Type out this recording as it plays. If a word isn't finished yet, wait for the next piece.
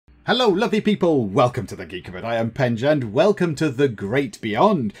Hello lovely people, welcome to the Geek. I am Penja and welcome to The Great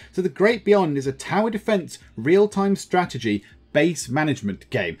Beyond. So The Great Beyond is a tower defense real-time strategy base management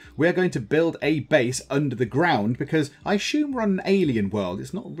game. We're going to build a base under the ground because I assume we're on an alien world.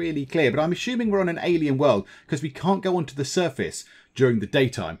 It's not really clear, but I'm assuming we're on an alien world because we can't go onto the surface during the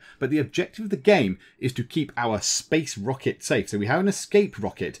daytime. But the objective of the game is to keep our space rocket safe. So we have an escape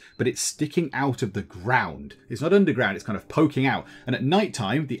rocket, but it's sticking out of the ground. It's not underground, it's kind of poking out. And at night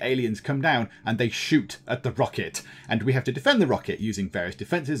time, the aliens come down and they shoot at the rocket. And we have to defend the rocket using various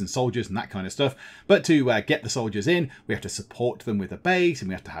defenses and soldiers and that kind of stuff. But to get the soldiers in, we have to support them with a base, and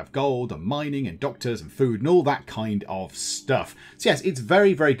we have to have gold and mining and doctors and food and all that kind of stuff. So yes, it's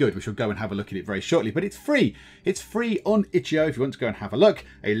very, very good. We shall go and have a look at it very shortly, but it's free. It's free on Itch.io if you want to go and have a look.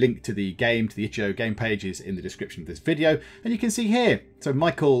 A link to the game, to the Itch.io game page, is in the description of this video. And you can see here, so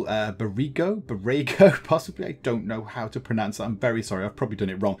Michael Borrego, possibly, I don't know how to pronounce that. I'm very sorry, I've probably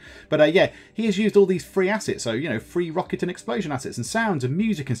done it wrong. But yeah, he has used all these free assets. So, you know, free rocket and explosion assets and sounds and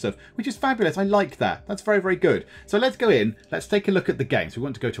music and stuff, which is fabulous. I like that. That's very, very good. So let's go in, let's take a look at the game. So we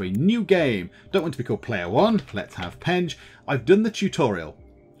want to go to a new game. Don't want to be called Player 1. Let's have Penge. I've done the tutorial.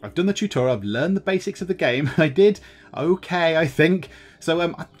 I've learned the basics of the game. I did okay, I think.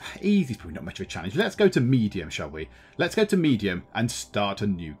 So easy is probably not much of a challenge. Let's go to medium, shall we? Let's go to medium and start a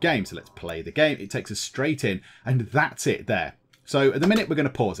new game. So let's play the game. It takes us straight in, and that's it there. So at the minute we're going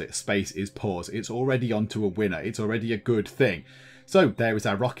to pause it. Space is pause. It's already onto a winner. It's already a good thing. So there is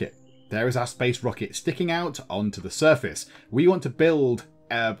our rocket. There is our space rocket sticking out onto the surface. We want to build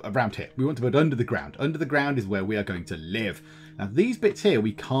around here. We want to build under the ground. Under the ground is where we are going to live. Now these bits here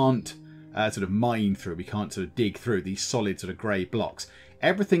we can't sort of mine through. We can't sort of dig through these solid sort of grey blocks.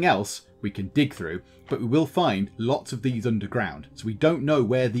 Everything else we can dig through, but we will find lots of these underground. So we don't know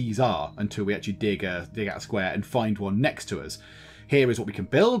where these are until we actually dig out a square and find one next to us. Here is what we can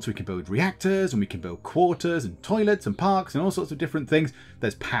build. So we can build reactors, and we can build quarters and toilets and parks and all sorts of different things.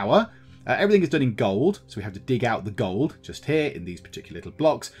 There's power. Everything is done in gold, so we have to dig out the gold just here in these particular little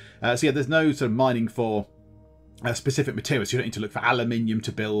blocks. So yeah, there's no sort of mining for specific materials. You don't need to look for aluminium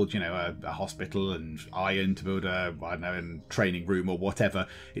to build, you know, a hospital, and iron to build a, I don't know, a training room or whatever.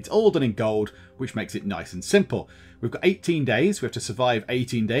 It's all done in gold, which makes it nice and simple. We've got 18 days. We have to survive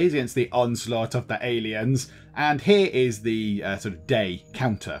 18 days against the onslaught of the aliens. And here is the sort of day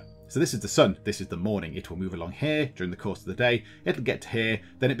counter. So this is the sun, this is the morning. It will move along here during the course of the day. It'll get to here,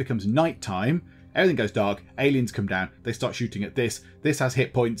 then it becomes night time. Everything goes dark, aliens come down, they start shooting at this. This has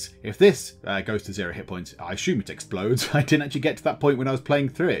hit points. If this goes to 0 hit points, I assume it explodes. I didn't actually get to that point when I was playing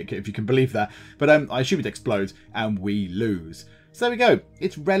through it, if you can believe that. But I assume it explodes and we lose. So there we go.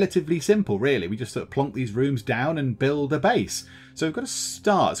 It's relatively simple, really. We just sort of plonk these rooms down and build a base. So we've got to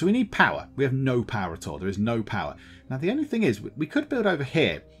start. So we need power. We have no power at all. There is no power. Now the only thing is, we could build over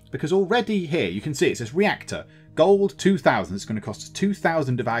here, because already here you can see it says reactor. Gold 2,000, it's going to cost us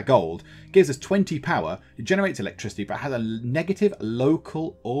 2,000 of our gold, gives us 20 power, it generates electricity, but has a negative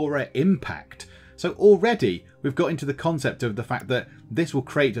local aura impact. So already we've got into the concept of the fact that this will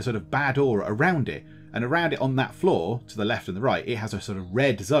create a sort of bad aura around it, and around it on that floor, to the left and the right, it has a sort of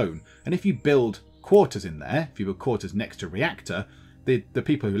red zone. And if you build quarters in there, if you build quarters next to a reactor, the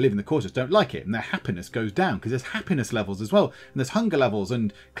people who live in the quarters don't like it, and their happiness goes down, because there's happiness levels as well, and there's hunger levels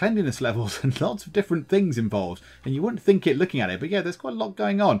and cleanliness levels and lots of different things involved, and you wouldn't think it looking at it, but yeah, there's quite a lot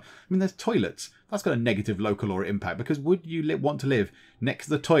going on. I mean, there's toilets. That's got a negative local aura impact, because would you want to live next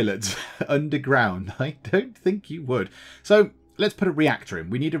to the toilets underground? I don't think you would. So let's put a reactor in.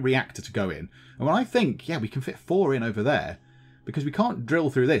 We need a reactor to go in, and when I think, yeah, we can fit 4 in over there, because we can't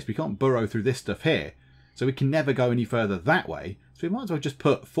drill through this, we can't burrow through this stuff here, so we can never go any further that way. So we might as well just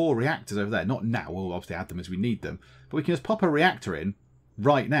put 4 reactors over there. Not now, we'll obviously add them as we need them. But we can just pop a reactor in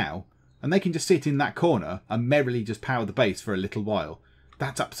right now, and they can just sit in that corner and merrily just power the base for a little while.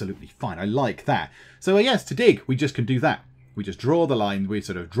 That's absolutely fine. I like that. So yes, to dig, we just can do that. We just draw the line, we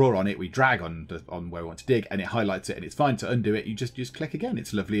sort of draw on it, we drag on where we want to dig, and it highlights it, and it's fine. To undo it, you just click again.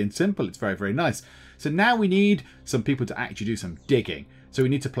 It's lovely and simple. It's very, very nice. So now we need some people to actually do some digging. So we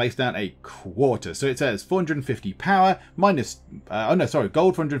need to place down a quarter. So it says 450 power minus,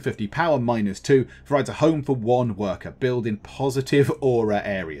 gold 450 power minus 2 provides a home for 1 worker. Build in positive aura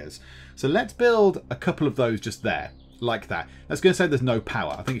areas. So let's build a couple of those just there, like that. That's going to say there's no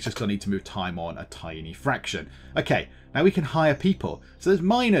power. I think it's just going to need to move time on a tiny fraction. Okay, now we can hire people. So there's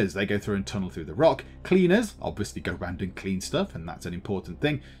miners, they go through and tunnel through the rock. Cleaners, obviously go around and clean stuff, and that's an important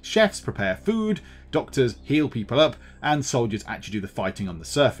thing. Chefs prepare food. Doctors heal people up, and soldiers actually do the fighting on the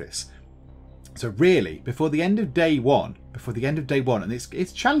surface. So really, before the end of day one, and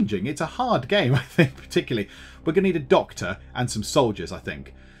it's challenging, it's a hard game, I think, particularly, we're going to need a doctor and some soldiers, I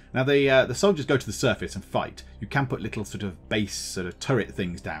think. Now the soldiers go to the surface and fight. You can put little sort of base sort of turret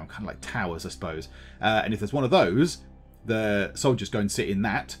things down, kind of like towers, I suppose. And if there's one of those, the soldiers go and sit in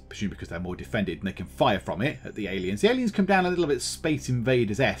that, presumably because they're more defended and they can fire from it at the aliens. The aliens come down a little bit Space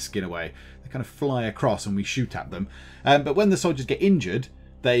Invaders-esque in a way. They kind of fly across and we shoot at them. But when the soldiers get injured,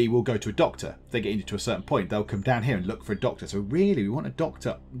 they will go to a doctor. If they get injured to a certain point, they'll come down here and look for a doctor. So really, we want a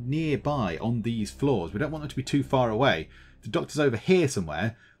doctor nearby on these floors. We don't want them to be too far away. If the doctor's over here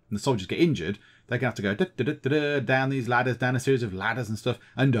somewhere and the soldiers get injured, they're going to have to go down these ladders, down a series of ladders and stuff,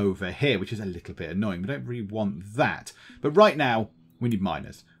 and over here, which is a little bit annoying. We don't really want that. But right now, we need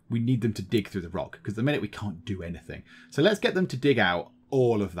miners. We need them to dig through the rock, because at the minute we can't do anything. So let's get them to dig out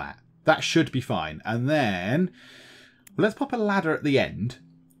all of that. That should be fine. And then, well, let's pop a ladder at the end.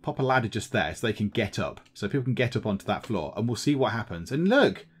 Pop a ladder just there so they can get up. So people can get up onto that floor, and we'll see what happens. And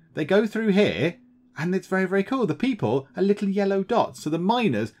look, they go through here. And it's very, very cool. The people are little yellow dots. So the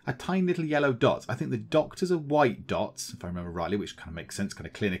miners are tiny little yellow dots. I think the doctors are white dots, if I remember rightly, which kind of makes sense, kind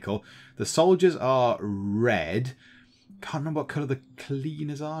of clinical. The soldiers are red. Can't remember what colour the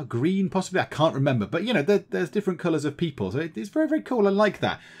cleaners are. Green, possibly. I can't remember. But, you know, there's different colours of people. So it's very, very cool. I like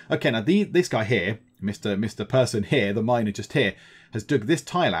that. Okay, now this guy here, Mr. Person here, the miner just here, has dug this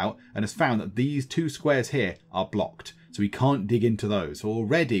tile out and has found that these two squares here are blocked. So we can't dig into those. So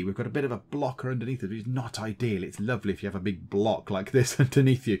already we've got a bit of a blocker underneath it, which is not ideal. It's lovely if you have a big block like this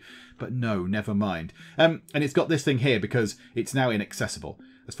underneath you. But no, never mind. And it's got this thing here because it's now inaccessible.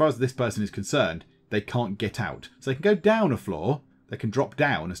 As far as this person is concerned, they can't get out. So they can go down a floor, they can drop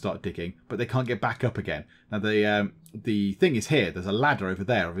down and start digging, but they can't get back up again. Now the thing is here, there's a ladder over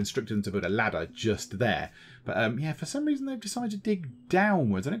there. I've instructed them to put a ladder just there. But yeah, for some reason they've decided to dig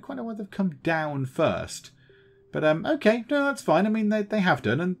downwards. I don't quite know why they've come down first. But okay, no, that's fine. I mean, they have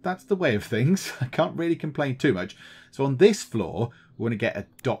done, and that's the way of things. I can't really complain too much. So on this floor, we want to get a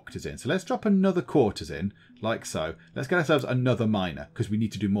doctor's in. So let's drop another quarters in, like so. Let's get ourselves another miner, because we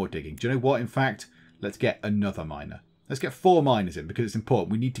need to do more digging. Do you know what? In fact, let's get another miner. Let's get 4 miners in, because it's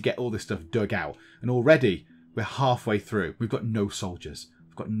important. We need to get all this stuff dug out. And already, we're halfway through. We've got no soldiers.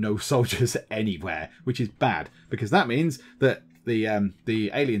 We've got no soldiers anywhere, which is bad, because that means that the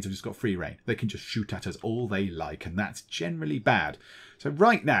aliens have just got free reign. They can just shoot at us all they like, and that's generally bad. So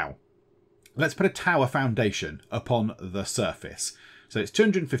right now, let's put a tower foundation up on the surface. So it's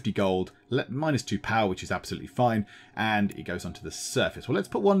 250 gold, -2 power, which is absolutely fine, and it goes onto the surface. Well, let's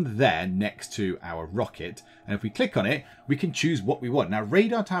put one there next to our rocket, and if we click on it, we can choose what we want. Now,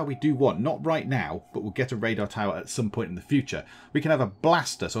 radar tower we do want, not right now, but we'll get a radar tower at some point in the future. We can have a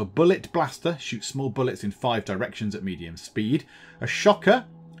blaster, so a bullet blaster, shoots small bullets in 5 directions at medium speed. A shocker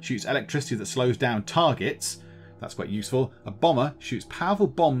shoots electricity that slows down targets. That's quite useful. A bomber shoots powerful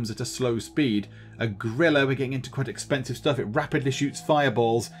bombs at a slow speed. A griller, we're getting into quite expensive stuff. It rapidly shoots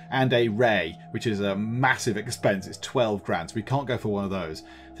fireballs. And a ray, which is a massive expense. It's 12 grand, so we can't go for one of those.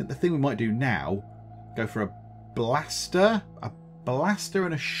 I think the thing we might do now, go for a blaster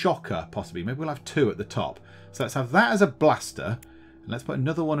and a shocker, possibly. Maybe we'll have 2 at the top. So let's have that as a blaster. And let's put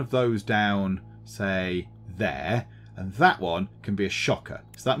another one of those down, say, there. And that one can be a shocker.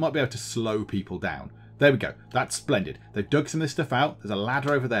 So that might be able to slow people down. There we go. That's splendid. They've dug some of this stuff out. There's a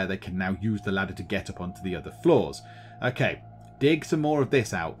ladder over there. They can now use the ladder to get up onto the other floors. Okay, dig some more of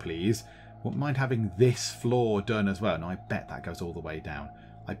this out, please. Wouldn't mind having this floor done as well. No, I bet that goes all the way down.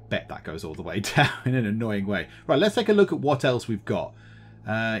 I bet that goes all the way down in an annoying way. Right, let's take a look at what else we've got.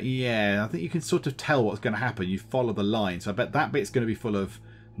 Yeah, I think you can sort of tell what's going to happen. You follow the line. So I bet that bit's going to be full of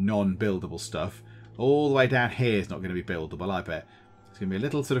non-buildable stuff. All the way down here is not going to be buildable, I bet. It's going to be a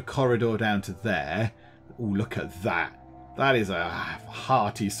little sort of corridor down to there. Oh, look at that. That is a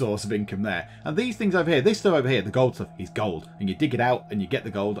hearty source of income there. And these things over here, this stuff over here, the gold stuff is gold. And you dig it out and you get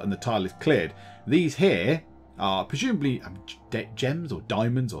the gold and the tile is cleared. These here are presumably gems or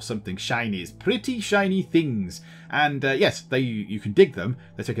diamonds or something shiny. It's pretty shiny things. And yes, you can dig them.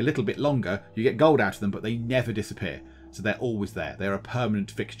 They take a little bit longer. You get gold out of them, but they never disappear. So they're always there. They're a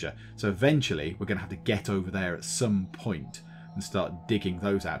permanent fixture. So eventually we're going to have to get over there at some point and start digging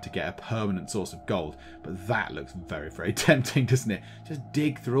those out to get a permanent source of gold. But that looks very, very tempting, doesn't it? Just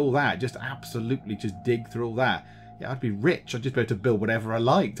dig through all that. Just absolutely just dig through all that. Yeah, I'd be rich. I'd just be able to build whatever I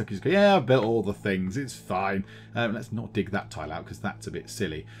liked. I could just go, yeah, I built all the things. It's fine. Let's not dig that tile out because that's a bit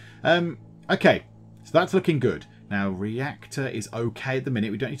silly. Okay, so that's looking good. Now, reactor is okay at the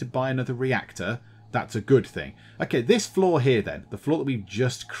minute. We don't need to buy another reactor. That's a good thing. Okay, this floor here then, the floor that we've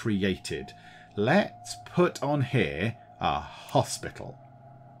just created. Let's put on here a hospital.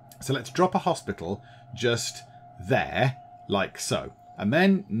 So let's drop a hospital just there, like so. And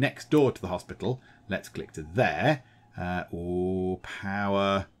then next door to the hospital, let's click to there. Oh,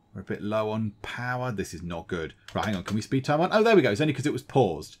 power. We're a bit low on power. This is not good. Right, hang on. Can we speed time on? Oh, there we go. It's only because it was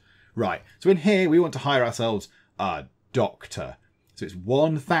paused. Right. So in here, we want to hire ourselves a doctor. So it's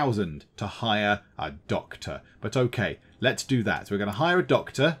 1,000 to hire a doctor. But okay, let's do that. So we're going to hire a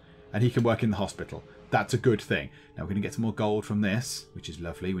doctor and he can work in the hospital. That's a good thing. Now we're going to get some more gold from this, which is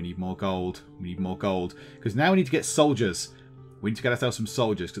lovely. We need more gold. We need more gold. Because now we need to get soldiers. We need to get ourselves some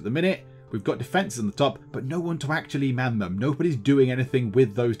soldiers. Because at the minute, we've got defences on the top, but no one to actually man them. Nobody's doing anything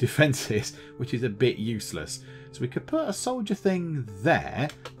with those defences, which is a bit useless. So we could put a soldier thing there.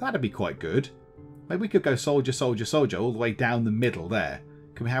 That'd be quite good. Maybe we could go soldier, soldier, soldier all the way down the middle there.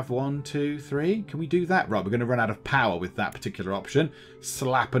 Can we have 1, 2, 3? Can we do that? Right, we're going to run out of power with that particular option.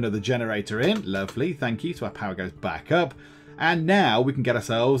 Slap another generator in. Lovely, thank you. So our power goes back up. And now we can get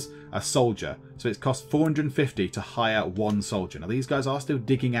ourselves a soldier. So it's cost 450 to hire 1 soldier. Now these guys are still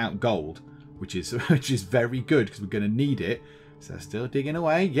digging out gold, which is very good because we're going to need it. So they're still digging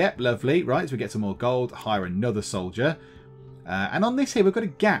away. Yep, lovely. Right, so we get some more gold, hire another soldier. And on this here, we've got a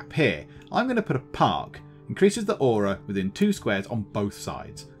gap here. I'm going to put a park. Increases the aura within 2 squares on both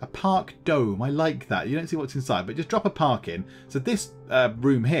sides. A park dome. I like that. You don't see what's inside, but just drop a park in. So this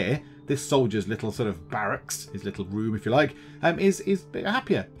room here, this soldier's little sort of barracks, his little room, if you like, is a bit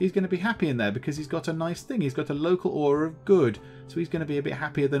happier. He's going to be happy in there because he's got a nice thing. He's got a local aura of good. So he's going to be a bit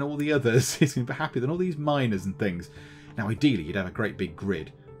happier than all the others. He's going to be happier than all these miners and things. Now, ideally, you'd have a great big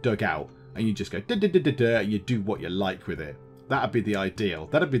grid dug out and you just go da-da-da-da-da and you do what you like with it. That'd be the ideal.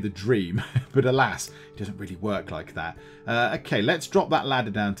 That'd be the dream. But alas, it doesn't really work like that. Okay, let's drop that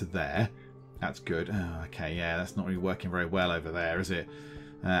ladder down to there. That's good. Oh, okay, yeah, that's not really working very well over there, is it?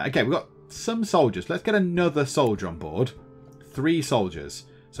 Okay, we've got some soldiers. Let's get another soldier on board. 3 soldiers.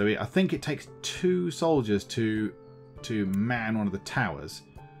 So I think it takes 2 soldiers to man one of the towers.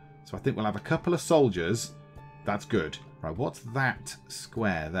 So I think we'll have a couple of soldiers. That's good. Right, what's that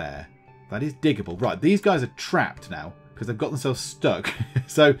square there? That is diggable. Right, these guys are trapped now because they've got themselves stuck.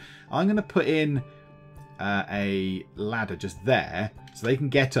 So I'm going to put in a ladder just there so they can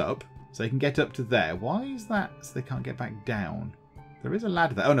get up. So they can get up to there. Why is that so they can't get back down? There is a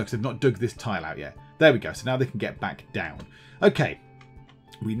ladder there. Oh, no, because they've not dug this tile out yet. There we go. So now they can get back down. Okay.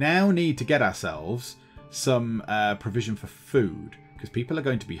 We now need to get ourselves some provision for food. Because people are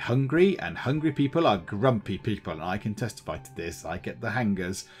going to be hungry. And hungry people are grumpy people. And I can testify to this. I get the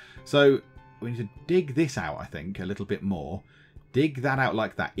hangers. So we need to dig this out, I think, a little bit more. Dig that out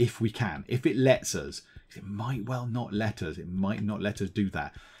like that if we can. If it lets us. It might well not let us. It might not let us do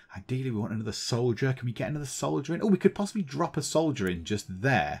that. Ideally, we want another soldier. Can we get another soldier in? Oh, we could possibly drop a soldier in just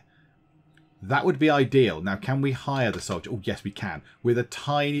there. That would be ideal. Now, can we hire the soldier? Oh, yes, we can. With a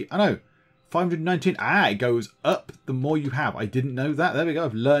tiny... I know. 519. Ah, it goes up the more you have. I didn't know that. There we go.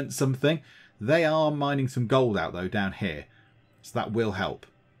 I've learned something. They are mining some gold out, though, down here. So that will help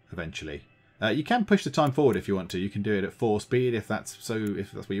eventually. You can push the time forward if you want to. You can do it at 4 speed if that's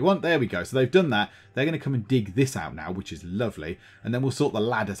what you want. There we go. So they've done that. They're going to come and dig this out now, which is lovely. And then we'll sort the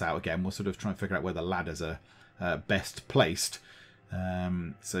ladders out again. We'll sort of try and figure out where the ladders are best placed.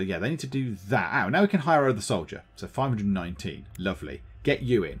 So yeah, they need to do that out. Now we can hire another soldier. So 519. Lovely. Get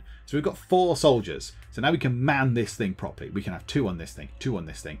you in. So we've got 4 soldiers. So now we can man this thing properly. We can have 2 on this thing, 2 on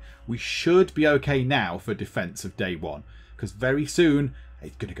this thing. We should be okay now for defense of day 1. Because very soon...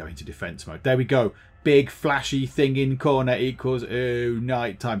 it's going to go into defense mode. There we go. Big flashy thing in corner equals, oh,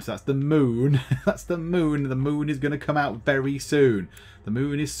 night time. So that's the moon. That's the moon. The moon is going to come out very soon. The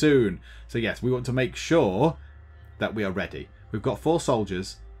moon is soon. So yes, we want to make sure that we are ready. We've got 4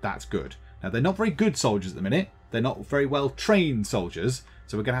 soldiers. That's good. Now, they're not very good soldiers at the minute. They're not very well trained soldiers.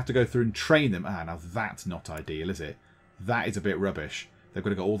 So we're going to have to go through and train them. Ah, now that's not ideal, is it? That is a bit rubbish. They've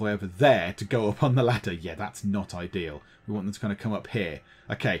got to go all the way over there to go up on the ladder. Yeah, that's not ideal. We want them to kind of come up here.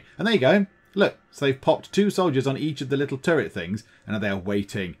 Okay, and there you go. Look, so they've popped 2 soldiers on each of the little turret things, and they are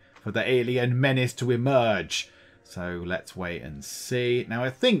waiting for the alien menace to emerge. So let's wait and see. Now, I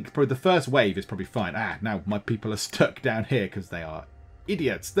think probably the first wave is probably fine. Ah, now my people are stuck down here because they are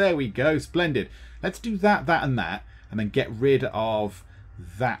idiots. There we go. Splendid. Let's do that, that, and that, and then get rid of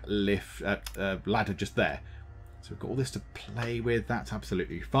that ladder just there. So we've got all this to play with. That's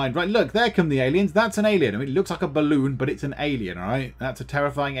absolutely fine. Right, look, there come the aliens. That's an alien. I mean, it looks like a balloon, but it's an alien, all right? That's a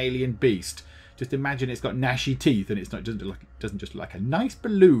terrifying alien beast. Just imagine it's got gnashy teeth and it's not doesn't just look like a nice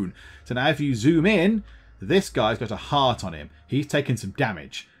balloon. So now if you zoom in, this guy's got a heart on him. He's taken some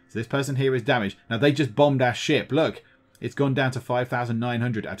damage. So this person here is damaged. Now, they just bombed our ship. Look, it's gone down to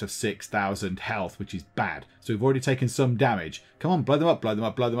 5,900 out of 6,000 health, which is bad. So we've already taken some damage. Come on, blow them up, blow them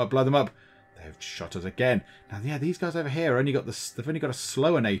up, blow them up, blow them up. They've shot us again. Now, yeah, these guys over here they've only got a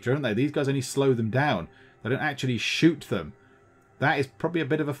slowinator, haven't they? These guys only slow them down. They don't actually shoot them. That is probably a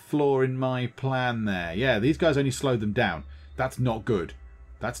bit of a flaw in my plan there. Yeah, these guys only slowed them down. That's not good.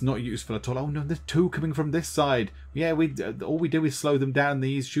 That's not useful at all. Oh no, there's two coming from this side. Yeah, all we do is slow them down.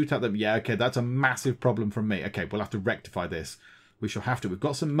 These shoot at them. Yeah, okay, that's a massive problem from me. Okay, we'll have to rectify this. We shall have to. We've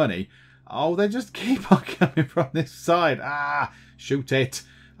got some money. Oh, they just keep on coming from this side. Ah, shoot it.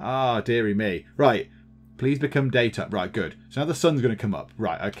 Ah, dearie me. Right, please become daytime. Right, good. So now the sun's going to come up.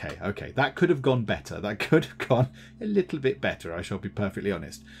 Right, okay, okay. That could have gone better. That could have gone a little bit better, I shall be perfectly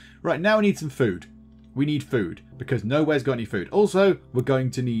honest. Right, now we need some food. We need food because nowhere's got any food. Also, we're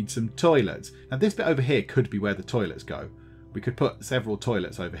going to need some toilets. Now, this bit over here could be where the toilets go. We could put several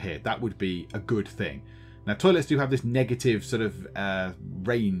toilets over here. That would be a good thing. Now, toilets do have this negative sort of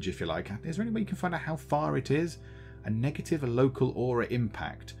range, if you like. Is there any way you can find out how far it is? A negative, a local aura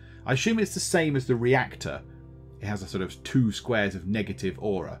impact. I assume it's the same as the reactor. It has a sort of 2 squares of negative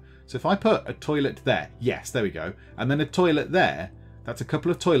aura. So if I put a toilet there, yes, there we go. And then a toilet there, that's a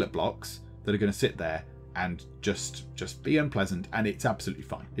couple of toilet blocks that are going to sit there and just be unpleasant, and it's absolutely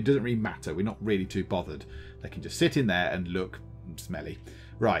fine. It doesn't really matter. We're not really too bothered. They can just sit in there and look smelly.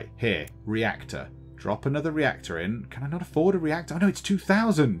 Right, here, reactor. Drop another reactor in. Can I not afford a reactor? Oh no, it's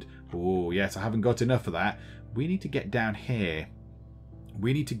 2,000. Oh yes, I haven't got enough of that. We need to get down here.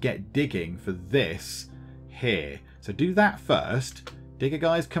 We need to get digging for this here. So do that first. Digger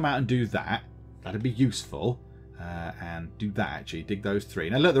guys, come out and do that. That'd be useful. And do that actually. Dig those 3.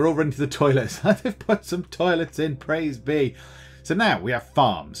 Now look, they're all running to the toilets. They've put some toilets in. Praise be. So now we have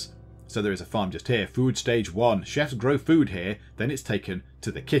farms. So there is a farm just here. Food stage 1. Chefs grow food here. Then it's taken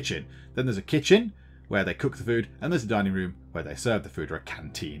to the kitchen. Then there's a kitchen where they cook the food. And there's a dining room where they serve the food. Or a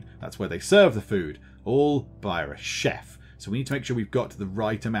canteen. That's where they serve the food. All by a chef. So we need to make sure we've got the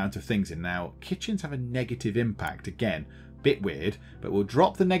right amount of things in. Now, kitchens have a negative impact. Again, bit weird. But we'll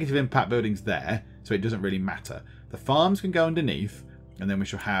drop the negative impact buildings there. So it doesn't really matter. The farms can go underneath, and then we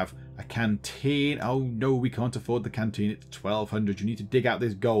shall have a canteen. Oh no, we can't afford the canteen. It's 1,200. You need to dig out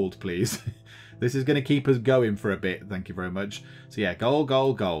this gold, please. This is going to keep us going for a bit. Thank you very much. So yeah, gold,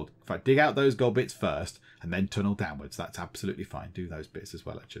 gold, gold. In fact, dig out those gold bits first, and then tunnel downwards. That's absolutely fine. Do those bits as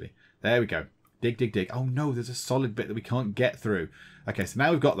well, actually. There we go. Dig, dig, dig. Oh no, there's a solid bit that we can't get through. Okay, so now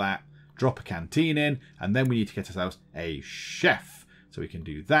we've got that. Drop a canteen in, and then we need to get ourselves a chef. So we can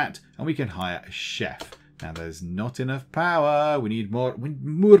do that, and we can hire a chef. Now, there's not enough power. We need more. We need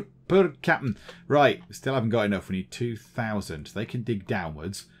more per captain. Right, we still haven't got enough. We need 2,000. They can dig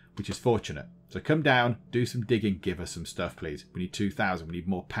downwards, which is fortunate. So come down, do some digging, give us some stuff, please. We need 2,000. We need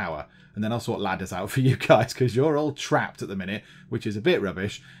more power. And then I'll sort ladders out for you guys, because you're all trapped at the minute, which is a bit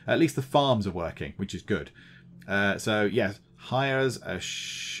rubbish. At least the farms are working, which is good. So, yes, hires a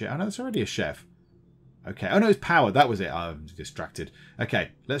chef. Oh, no, it's already a chef. Okay. Oh, no, it's power. That was it. I'm distracted. Okay,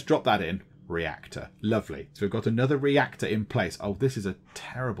 let's drop that in. Reactor. Lovely. So we've got another reactor in place. Oh, this is a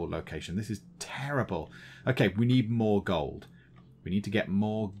terrible location. This is terrible. Okay, we need more gold. We need to get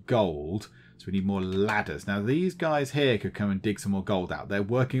more gold. So we need more ladders. Now, these guys here could come and dig some more gold out. They're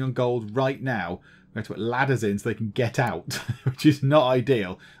working on gold right now. We're going to put ladders in so they can get out, which is not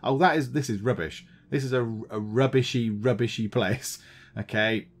ideal. Oh, this is rubbish. This is a rubbishy place.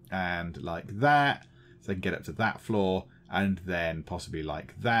 Okay, and like that. So they can get up to that floor, and then possibly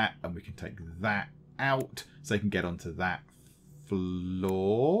like that, and we can take that out so they can get onto that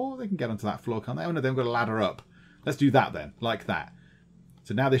floor. They can get onto that floor, can't they? Oh no, they've got a ladder up. Let's do that then, like that.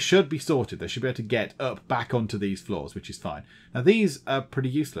 So now they should be sorted. They should be able to get up back onto these floors, which is fine. Now these are pretty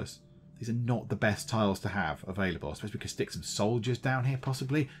useless. These are not the best tiles to have available. I suppose we could stick some soldiers down here,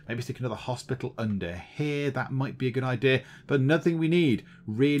 possibly. Maybe stick another hospital under here. That might be a good idea. But nothing we need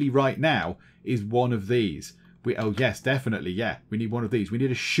really right now is one of these. Oh, yes, definitely, yeah. We need one of these. We need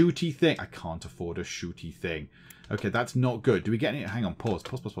a shooty thing. I can't afford a shooty thing. Okay, that's not good. Do we get any... Hang on, pause.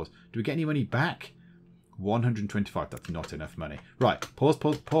 Do we get any money back? 125. That's not enough money. Right, pause.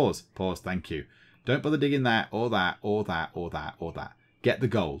 Pause, thank you. Don't bother digging that, or that, or that, or that, or that. Get the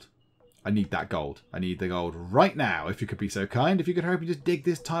gold. I need that gold. I need the gold right now, if you could be so kind. If you could hurry up and just dig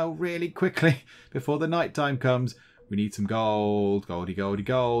this tile really quickly before the night time comes. We need some gold. Goldy, goldy,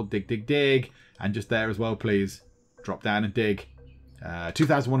 gold. Dig, dig, dig. And just there as well, please. Drop down and dig.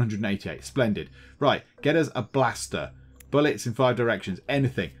 2,188. Splendid. Right, get us a blaster. Bullets in 5 directions.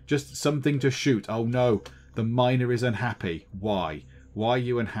 Anything. Just something to shoot. Oh no, the miner is unhappy. Why? Why are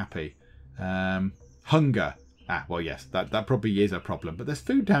you unhappy? Hunger. Ah, well, yes, that probably is a problem. But there's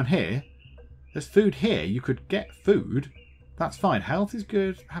food down here. There's food here. You could get food. That's fine. Health is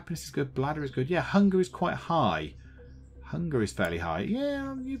good. Happiness is good. Bladder is good. Yeah, hunger is quite high. Hunger is fairly high.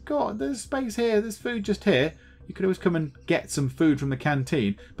 Yeah, there's space here. There's food just here. You could always come and get some food from the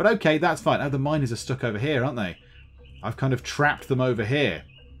canteen. But okay, that's fine. Oh, the miners are stuck over here, aren't they? I've kind of trapped them over here.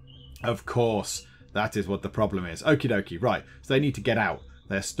 Of course, that is what the problem is. Okie dokie, right. So they need to get out.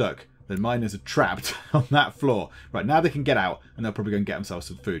 They're stuck. The miners are trapped on that floor. Right, now they can get out, and they'll probably go and get themselves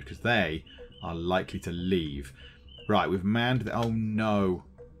some food, because they are likely to leave. Right, we've manned... Oh, no.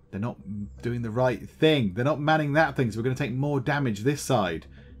 They're not doing the right thing. They're not manning that thing, so we're going to take more damage this side.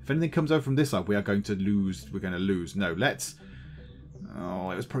 If anything comes over from this side, we are going to lose. We're going to lose. No, let's...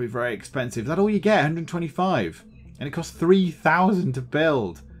 Oh, it was probably very expensive. Is that all you get? 125. And it costs 3,000 to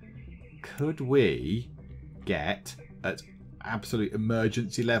build. Could we get, at absolute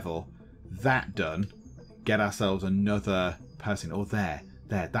emergency level, that done? Get ourselves another person. Oh, there.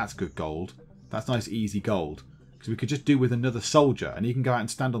 That's good gold. That's nice, easy gold. Because we could just do with another soldier. And he can go out and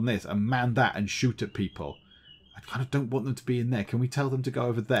stand on this and man that and shoot at people. I kind of don't want them to be in there. Can we tell them to go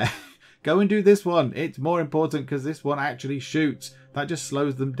over there? Go and do this one. It's more important because this one actually shoots. That just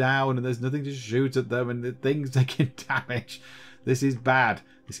slows them down and there's nothing to shoot at them and the thing's taking damage. This is bad.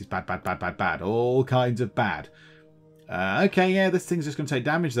 This is bad, bad, bad, bad, bad. All kinds of bad. Okay, yeah, this thing's just going to take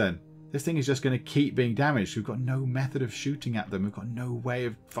damage then. This thing is just going to keep being damaged. We've got no method of shooting at them. We've got no way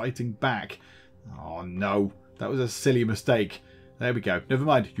of fighting back. Oh, no. That was a silly mistake. There we go. Never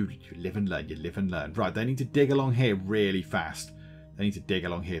mind. You live and learn. You live and learn. Right, they need to dig along here really fast. They need to dig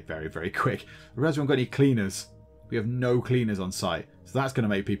along here very, very quick. I realise we haven't got any cleaners. We have no cleaners on site. So that's going to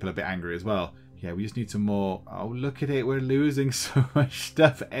make people a bit angry as well. Yeah, we just need some more. Oh, look at it. We're losing so much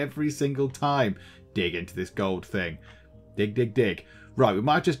stuff every single time. Dig into this gold thing. Dig, dig, dig. Right, we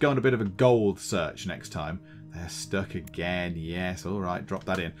might just go on a bit of a gold search next time. They're stuck again. Yes, all right. Drop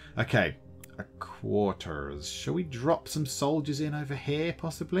that in. Okay. Quarters. Shall we drop some soldiers in over here,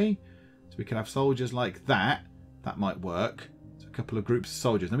 possibly? So we can have soldiers like that. That might work. So a couple of groups of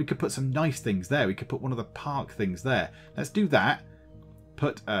soldiers. Then we could put some nice things there. We could put one of the park things there. Let's do that.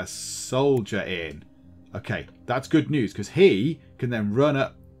 Put a soldier in. Okay, that's good news because he can then run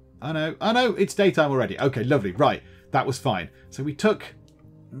up. Oh no, it's daytime already. Okay, lovely. Right, that was fine. So we took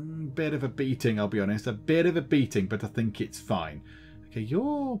a bit of a beating, I'll be honest. A bit of a beating, but I think it's fine. Okay,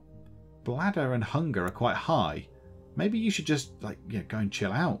 your bladder and hunger are quite high. Maybe you should just, like, yeah, go and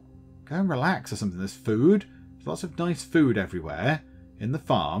chill out. Go and relax or something. There's food. There's lots of nice food everywhere. In the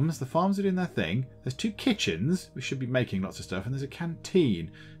farms. The farms are doing their thing. There's 2 kitchens. We should be making lots of stuff. And there's a canteen.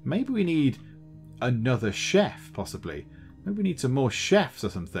 Maybe we need another chef, possibly. Maybe we need some more chefs or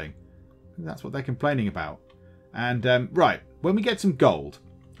something. Maybe that's what they're complaining about. And, right, when we get some gold,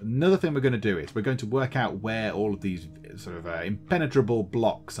 another thing we're going to do is we're going to work out where all of these sort of impenetrable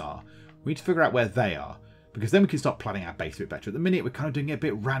blocks are. We need to figure out where they are. Because then we can start planning our base a bit better. At the minute, we're kind of doing it a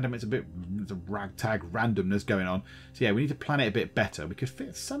bit random. It's a ragtag randomness going on. So yeah, we need to plan it a bit better. We could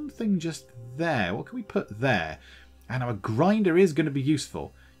fit something just there. What can we put there? And our grinder is going to be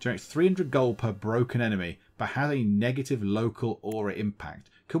useful. Generates 300 gold per broken enemy, but has a negative local aura impact.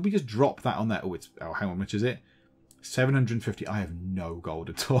 Could we just drop that on there? Oh, hang on, how much is it? 750. I have no gold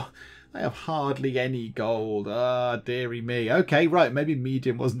at all. I have hardly any gold. Ah, dearie me. Okay, right. Maybe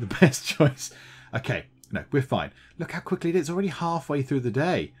medium wasn't the best choice. Okay. No, we're fine. Look how quickly it is. It's already halfway through the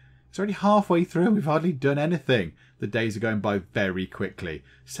day. It's already halfway through. We've hardly done anything. The days are going by very quickly.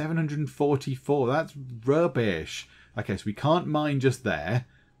 744. That's rubbish. Okay, so we can't mine just there.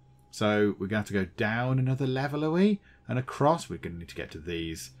 So we're going to have to go down another level, are we? And across. We're going to need to get to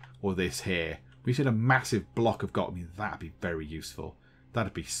these. Or this here. We need a massive block of gold. I mean, that'd be very useful.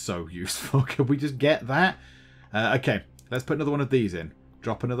 That'd be so useful. Could we just get that? Okay, let's put another one of these in.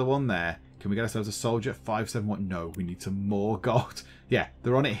 Drop another one there. Can we get ourselves a soldier? 571. No, we need some more gold. Yeah,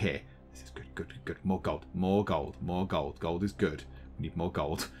 they're on it here. This is good, good, good. More gold, more gold, more gold. Gold is good. We need more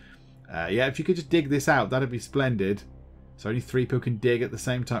gold. Yeah, if you could just dig this out, that'd be splendid. So only 3 people can dig at the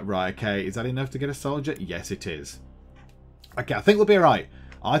same time. Right, okay. Is that enough to get a soldier? Yes, it is. Okay, I think we'll be alright.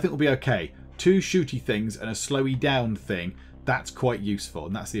 I think we'll be okay. 2 shooty things and a slowy down thing. That's quite useful,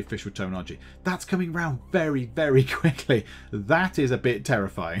 and that's the official terminology. That's coming round very, very quickly. That is a bit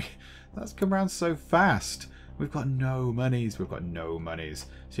terrifying. That's come around so fast. We've got no monies. We've got no monies.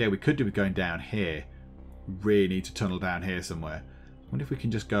 So yeah, we could do with going down here. Really need to tunnel down here somewhere. I wonder if we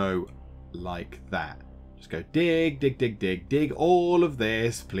can just go like that. Just go dig, dig, dig, dig, dig all of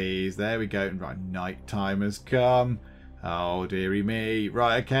this, please. There we go. Right, night time has come. Oh, dearie me.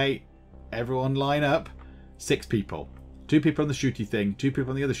 Right, okay. Everyone line up. 6 people. 2 people on the shooty thing, 2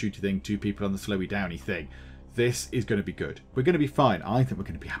 people on the other shooty thing, 2 people on the slowy downy thing. This is going to be good. We're going to be fine. I think we're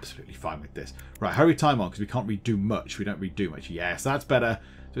going to be absolutely fine with this. Right, hurry time on because we can't redo much. We don't redo much. Yes, that's better.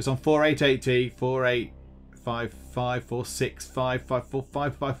 So it's on 4880, 4855, 4655,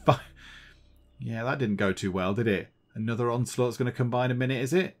 4555. Yeah, that didn't go too well, did it? Another onslaught's going to come by in a minute,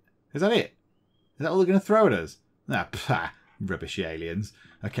 is it? Is that it? Is that all they're going to throw at us? Ah, pah, rubbishy aliens.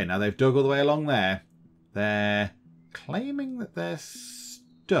 Okay, now they've dug all the way along there. They're claiming that they're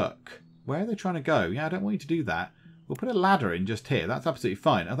stuck. Where are they trying to go? Yeah, I don't want you to do that. We'll put a ladder in just here. That's absolutely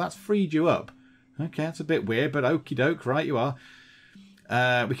fine. Oh, that's freed you up. Okay, that's a bit weird, but okie doke. Right, you are.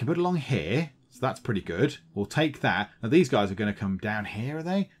 We can put it along here. So that's pretty good. We'll take that. Now, these guys are going to come down here, are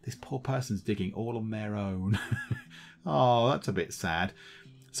they? This poor person's digging all on their own. Oh, that's a bit sad.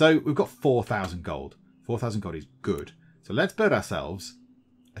 So we've got 4,000 gold. 4,000 gold is good. So let's build ourselves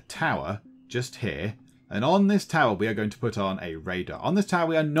a tower just here. And on this tower, we are going to put on a radar. On this tower,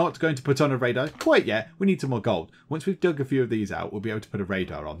 we are not going to put on a radar quite yet. We need some more gold. Once we've dug a few of these out, we'll be able to put a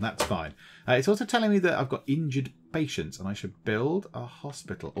radar on. That's fine. It's also telling me that I've got injured patients and I should build a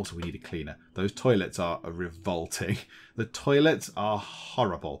hospital. Also, we need a cleaner. Those toilets are revolting. The toilets are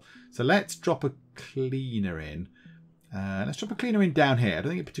horrible. So let's drop a cleaner in. Let's drop a cleaner in down here. I don't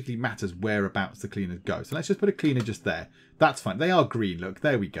think it particularly matters whereabouts the cleaners go. So let's just put a cleaner just there. That's fine. They are green. Look,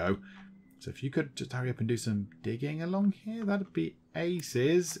 there we go. So if you could just hurry up and do some digging along here, that'd be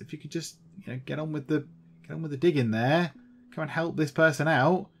aces. If you could just, you know, get on with the digging there. Come and help this person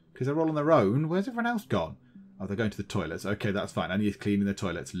out because they're all on their own. Where's everyone else gone? Oh, they're going to the toilets. Okay, that's fine. And he's cleaning the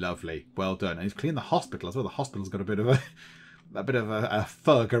toilets. Lovely. Well done. And he's cleaning the hospital as well. The hospital's got a bit of a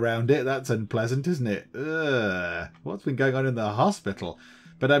fug around it. That's unpleasant, isn't it? Ugh. What's been going on in the hospital?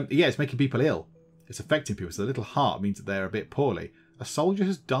 But yeah, it's making people ill. It's affecting people. So the little heart means that they're a bit poorly. A soldier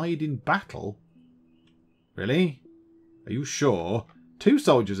has died in battle? Really? Are you sure? 2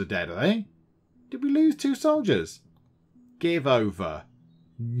 soldiers are dead, are they? Did we lose 2 soldiers? Give over.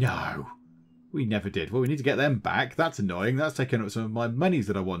 No. We never did. Well, we need to get them back. That's annoying. That's taken up some of my monies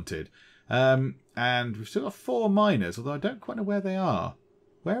that I wanted. And we've still got 4 miners, although I don't quite know where they are.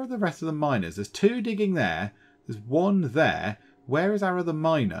 Where are the rest of the miners? There's 2 digging there. There's 1 there. Where is our other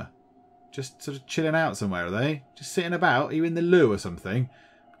miner? Just sort of chilling out somewhere, are they? Just sitting about? Are you in the loo or something?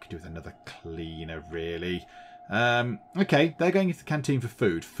 We could do with another cleaner, really. Okay, they're going into the canteen for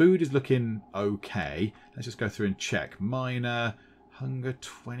food. Food is looking okay. Let's just go through and check. Minor, hunger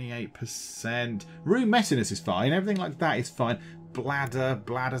 28%. Room messiness is fine. Everything like that is fine.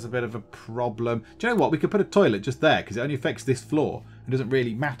 Bladder's a bit of a problem. Do you know what? We could put a toilet just there because it only affects this floor. It doesn't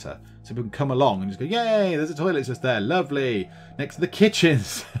really matter. So we can come along and just go, yay, there's a toilet just there. Lovely. Next to the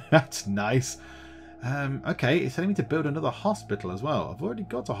kitchens. That's nice. Okay, it's telling me to build another hospital as well. I've already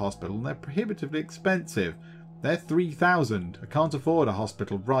got a hospital and they're prohibitively expensive. They're 3,000. I can't afford a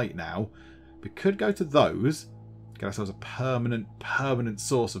hospital right now. We could go to those, get ourselves a permanent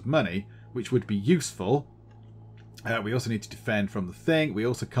source of money, which would be useful. We also need to defend from the thing. We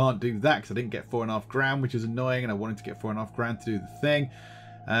also can't do that because I didn't get 4.5 grand, which is annoying, and I wanted to get 4.5 grand to do the thing.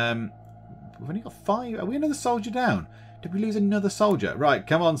 We've only got 5. Are we another soldier down? Did we lose another soldier? Right,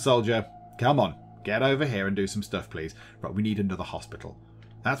 come on, soldier. Come on. Get over here and do some stuff, please. Right, we need another hospital.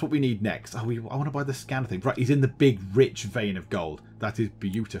 That's what we need next. Oh, I want to buy the scanner thing. Right, he's in the big, rich vein of gold. That is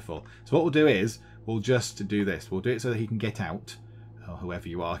beautiful. So what we'll do is, we'll just do this. We'll do it so that he can get out. Or whoever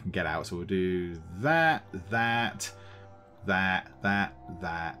you are can get out. So we'll do that. There.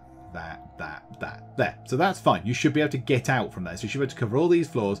 So that's fine. You should be able to get out from there. So you should be able to cover all these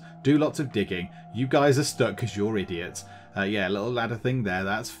floors, do lots of digging. You guys are stuck because you're idiots. Yeah, a little ladder thing there.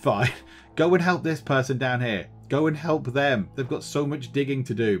 That's fine. Go and help this person down here. Go and help them. They've got so much digging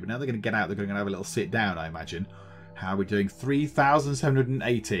to do. But now they're going to get out. They're going to have a little sit down, I imagine. How are we doing?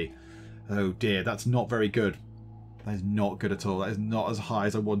 3,780. Oh dear, that's not very good. That is not good at all. That is not as high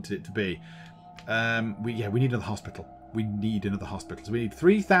as I wanted it to be. We need another hospital. We need another hospital. So we need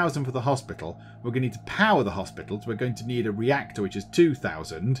 3,000 for the hospital. We're going to need to power the hospital. So we're going to need a reactor, which is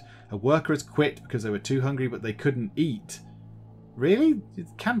 2,000. A worker has quit because they were too hungry, but they couldn't eat. Really? The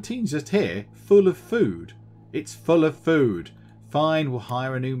canteen's just here, full of food. It's full of food. Fine, we'll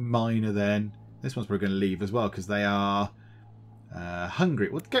hire a new miner then. This one's probably going to leave as well because they are hungry.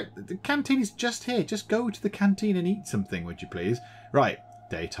 Well, the canteen is just here. Just go to the canteen and eat something, would you please? Right,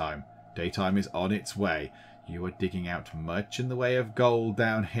 daytime. Daytime is on its way. You are digging out much in the way of gold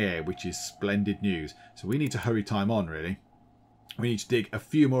down here, which is splendid news. So we need to hurry time on, really. We need to dig a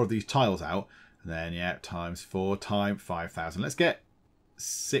few more of these tiles out. And then, yeah, times 4 times 5,000. Let's get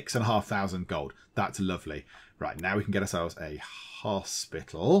 6,500 gold. That's lovely. Right, now we can get ourselves a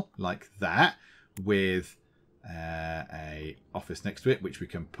hospital like that with a office next to it, which we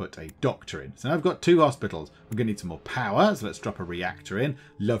can put a doctor in. So now I've got 2 hospitals. We're going to need some more power, so let's drop a reactor in.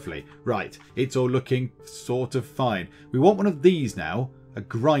 Lovely. Right, it's all looking sort of fine. We want one of these now, a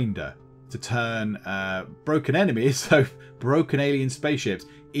grinder. to turn broken enemies, so broken alien spaceships,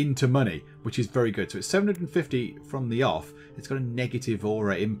 into money, which is very good. So it's 750 from the off. It's got a negative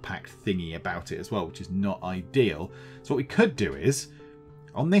aura impact thingy about it as well, which is not ideal. So what we could do is,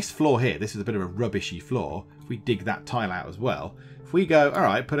 on this floor here, this is a bit of a rubbishy floor. If we dig that tile out as well, if we go, all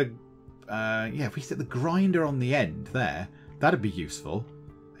right, put a, if we set the grinder on the end there, that'd be useful.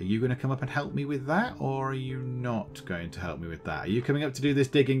 Are you going to come up and help me with that, or are you not going to help me with that? Are you coming up to do this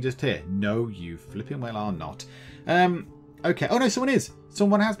digging just here? No, you flipping well are not. Okay. Oh no, someone is.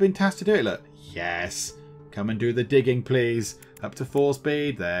 Someone has been tasked to do it. Look. Yes. Come and do the digging, please. Up to 4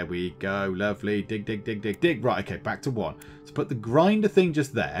 speed. There we go. Lovely. Dig, dig, dig, dig, dig. Right. Okay. Back to 1. So put the grinder thing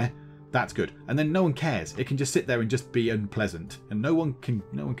just there. That's good. And then no one cares. It can just sit there and just be unpleasant, and no one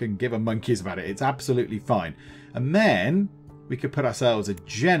can give a monkeys about it. It's absolutely fine. And then we could put ourselves a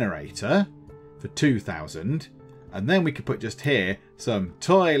generator for 2,000, and then we could put just here some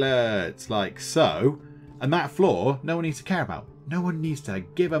toilets like so, and that floor no one needs to care about. No one needs to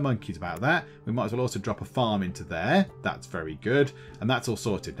give a monkeys about that. We might as well also drop a farm into there. That's very good, and that's all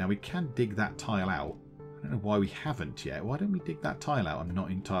sorted. Now we can dig that tile out. I don't know why we haven't yet. Why don't we dig that tile out? I'm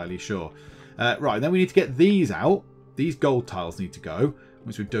not entirely sure. Right, then we need to get these out. These gold tiles need to go.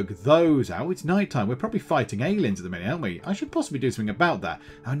 Once we've dug those out, it's night time. We're probably fighting aliens at the minute, aren't we? I should possibly do something about that.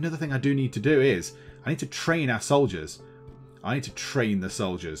 Now, another thing I do need to do is I need to train our soldiers. I need to train the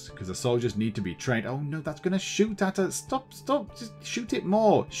soldiers, because the soldiers need to be trained. Oh no, that's going to shoot at us. Stop, stop. Just shoot it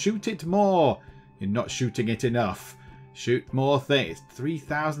more. Shoot it more. You're not shooting it enough. Shoot more things. It's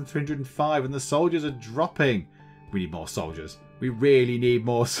 3,305 and the soldiers are dropping. We need more soldiers. We really need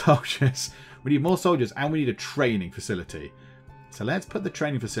more soldiers. We need more soldiers, and we need a training facility. So let's put the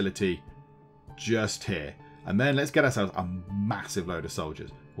training facility just here. And then let's get ourselves a massive load of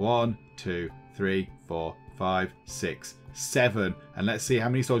soldiers. 1, 2, 3, 4, 5, 6, 7. And let's see how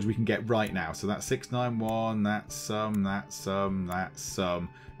many soldiers we can get right now. So that's 691. That's some. That's some. That's some.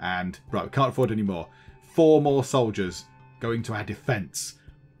 And right, we can't afford any more. 4 more soldiers going to our defense.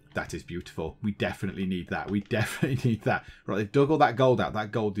 That is beautiful. We definitely need that. We definitely need that. Right, they've dug all that gold out.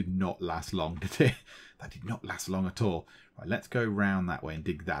 That gold did not last long, did it? That did not last long at all. Right, let's go round that way and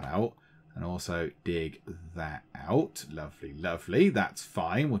dig that out. And also dig that out. Lovely, lovely. That's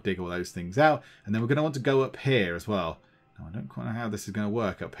fine. We'll dig all those things out. And then we're going to want to go up here as well. Now, I don't quite know how this is going to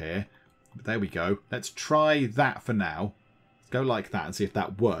work up here. But there we go. Let's try that for now. Go like that and see if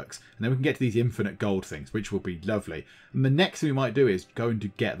that works. And then we can get to these infinite gold things, which will be lovely. And the next thing we might do is going to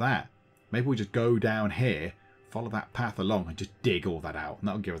get that. Maybe we just go down here, follow that path along, and just dig all that out. And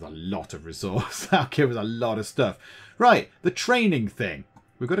that'll give us a lot of resource. That'll give us a lot of stuff. Right, the training thing.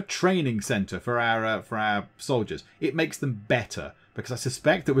 We've got a training centre for our soldiers. It makes them better, because I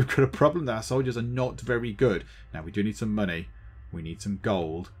suspect that we've got a problem that our soldiers are not very good. Now, we do need some money. We need some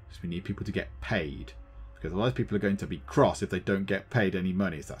gold. So we need people to get paid. Because otherwise people are going to be cross if they don't get paid any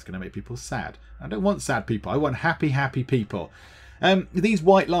money. So that's going to make people sad. I don't want sad people. I want happy, happy people. These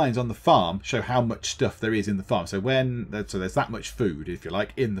white lines on the farm show how much stuff there is in the farm. So there's that much food, if you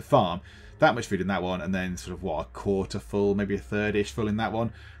like, in the farm. That much food in that one. And then sort of, what, a quarter full, maybe a third-ish full in that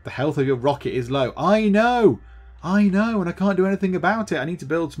one. The health of your rocket is low. I know. I know. And I can't do anything about it. I need to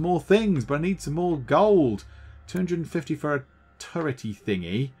build some more things, but I need some more gold. 250 for a turrety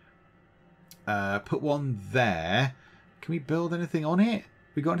thingy. Put one there. Can we build anything on it?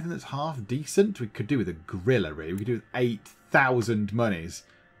 We got anything that's half decent? We could do with a griller, really. We could do with 8,000 monies.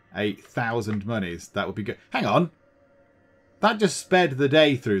 8,000 monies. That would be good. Hang on. That just sped the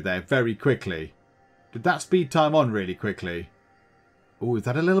day through there very quickly. Did that speed time on really quickly? Oh, is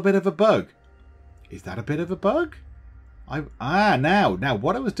that a little bit of a bug? Is that a bit of a bug? Now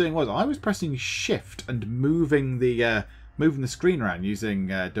what I was doing was I was pressing shift and moving the screen around using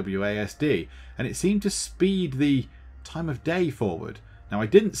WASD, and it seemed to speed the time of day forward. Now, I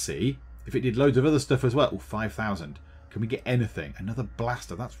didn't see if it did loads of other stuff as well. Oh, 5,000. Can we get anything? Another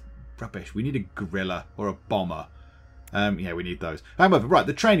blaster? That's rubbish. We need a gorilla or a bomber. Yeah, we need those. However, right,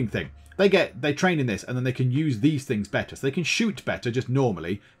 the training thing. They train in this, and then they can use these things better. So they can shoot better just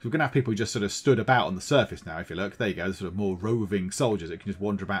normally. So we're going to have people who just sort of stood about on the surface now, if you look. There you go, sort of more roving soldiers that can just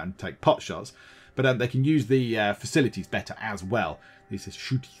wander about and take pot shots. But they can use the facilities better as well. These are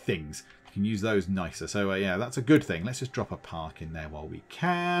shooty things. You can use those nicer. So, yeah, that's a good thing. Let's just drop a park in there while we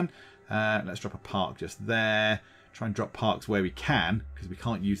can. Let's drop a park just there. Try and drop parks where we can, because we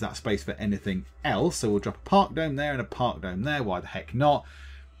can't use that space for anything else. So we'll drop a park dome there and a park dome there. Why the heck not?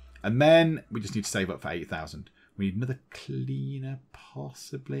 And then we just need to save up for 8,000. We need another cleaner,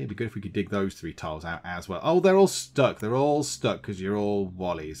 possibly. It'd be good if we could dig those 3 tiles out as well. Oh, they're all stuck. They're all stuck because you're all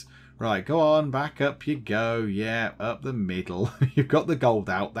wallies. Right, go on, back up you go. Yeah, up the middle. You've got the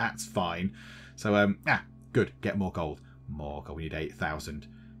gold out, that's fine. So, good, get more gold. More gold, we need 8,000.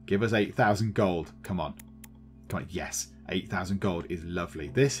 Give us 8,000 gold. Come on. Come on, yes, 8,000 gold is lovely.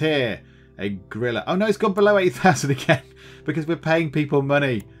 This here, a gorilla. Oh no, it's gone below 8,000 again because we're paying people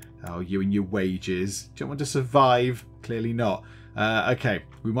money. Oh, you and your wages. Do you want to survive? Clearly not. Okay,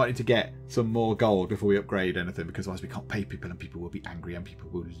 we might need to get some more gold before we upgrade anything because otherwise we can't pay people and people will be angry and people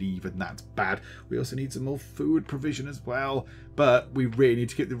will leave and that's bad. We also need some more food provision as well. But we really need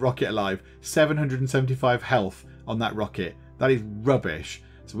to keep the rocket alive. 775 health on that rocket. That is rubbish.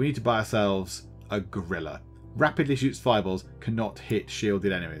 So we need to buy ourselves a gorilla. Rapidly shoots fireballs, cannot hit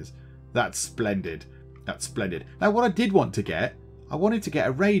shielded enemies. That's splendid. That's splendid. Now what I did want to get, I wanted to get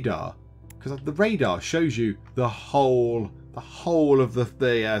a radar. Because the radar shows you the whole of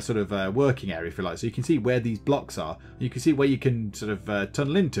the sort of working area, if you like. So you can see where these blocks are. You can see where you can sort of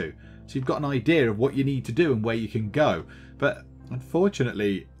tunnel into. So you've got an idea of what you need to do and where you can go. But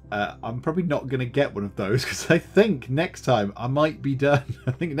unfortunately, I'm probably not going to get one of those because I think next time I might be done.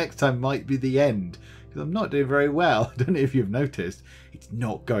 I think next time might be the end because I'm not doing very well. I don't know if you've noticed. It's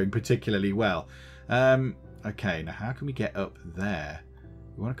not going particularly well. Okay, now how can we get up there?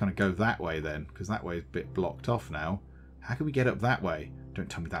 We want to kind of go that way then because that way is a bit blocked off now. How can we get up that way? Don't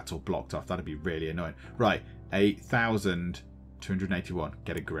tell me that's all blocked off. That'd be really annoying. Right, 8,281.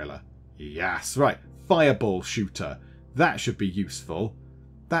 Get a gorilla. Yes, right. Fireball shooter. That should be useful.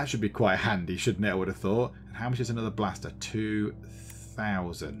 That should be quite handy, shouldn't it? I would have thought. And how much is another blaster?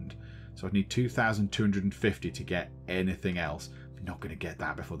 2,000. So I need 2,250 to get anything else. I'm not going to get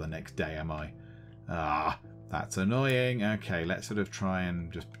that before the next day, am I? Ah, that's annoying. Okay, let's sort of try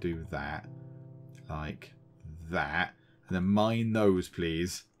and just do that. Like that. And then mine those,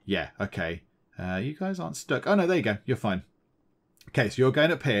 please. Yeah, okay. You guys aren't stuck. Oh, no, there you go. You're fine. Okay, so you're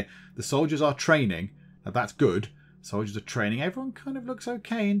going up here. The soldiers are training. Now, that's good. Soldiers are training. Everyone kind of looks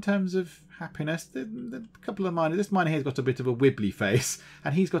okay in terms of happiness. The couple of miners. This miner here's got a bit of a wibbly face.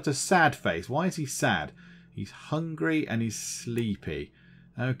 And he's got a sad face. Why is he sad? He's hungry and he's sleepy.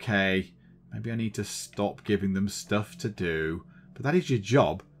 Okay. Maybe I need to stop giving them stuff to do. But that is your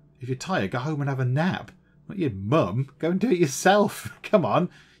job. If you're tired, go home and have a nap. Not your mum. Go and do it yourself. Come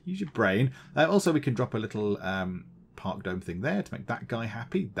on. Use your brain. Also, we can drop a little park dome thing there to make that guy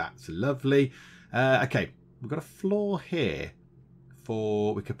happy. That's lovely. Okay. We've got a floor here.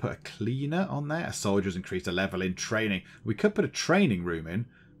 We could put a cleaner on there. A soldier's increased a level in training. We could put a training room in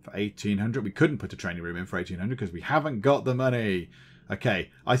for 1,800. We couldn't put a training room in for 1,800 because we haven't got the money. Okay.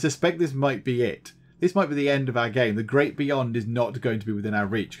 I suspect this might be it. This might be the end of our game. The Great Beyond is not going to be within our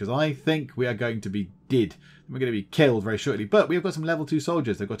reach because I think we are going to be dead. We're going to be killed very shortly. But we've got some level 2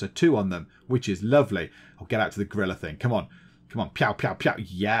 soldiers. They've got a 2 on them, which is lovely. I'll get out to the gorilla thing. Come on. Come on. Pow, pow, pow.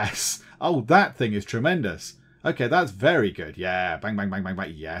 Yes. Oh, that thing is tremendous. Okay, that's very good. Yeah. Bang, bang, bang, bang,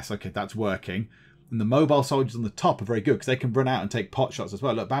 bang. Yes. Okay, that's working. And the mobile soldiers on the top are very good because they can run out and take pot shots as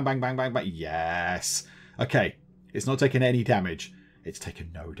well. Look. Bang, bang, bang, bang, bang. Yes. Okay. It's not taking any damage. It's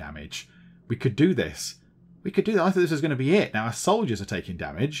taken no damage. We could do this. We could do that. I thought this was going to be it. Now, our soldiers are taking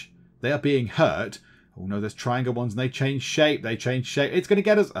damage. They are being hurt. Oh, no, there's triangle ones and they change shape. They change shape. It's going to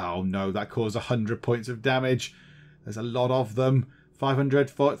get us. Oh, no, that caused 100 points of damage. There's a lot of them. 500,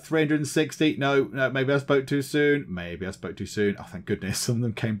 360. No, maybe I spoke too soon. Maybe I spoke too soon. Oh, thank goodness. Some of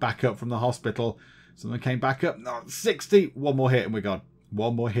them came back up from the hospital. Some of them came back up. No, 60. One more hit and we're gone.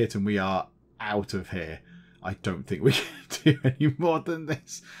 One more hit and we are out of here. I don't think we can do any more than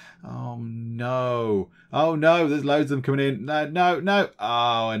this. Oh, no. Oh, no. There's loads of them coming in. No, no, no.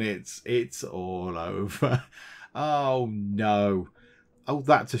 Oh, and it's all over. Oh, no. Oh,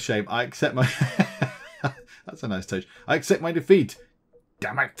 that's a shame. I accept my... That's a nice touch. I accept my defeat.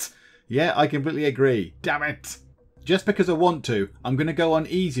 Damn it. Yeah, I completely agree. Damn it. Just because I want to, I'm going to go on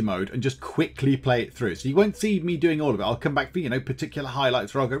easy mode and just quickly play it through. So you won't see me doing all of it. I'll come back for, particular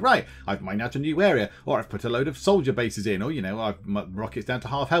highlights where I'll go, right, I've mined out a new area, or I've put a load of soldier bases in, or, my rocket's down to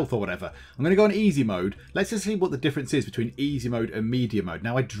half health or whatever. I'm going to go on easy mode. Let's just see what the difference is between easy mode and medium mode.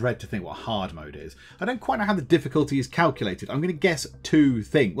 Now, I dread to think what hard mode is. I don't quite know how the difficulty is calculated. I'm going to guess 2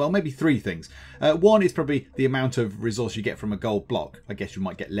 things. Well, maybe 3 things. One is probably the amount of resource you get from a gold block. I guess you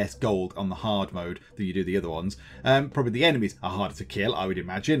might get less gold on the hard mode than you do the other ones. Probably the enemies are harder to kill, I would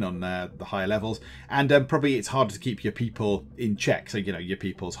imagine, on the higher levels. And probably it's harder to keep your people in check. So, your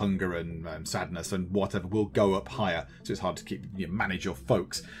people's hunger and sadness and whatever will go up higher. So it's hard to keep manage your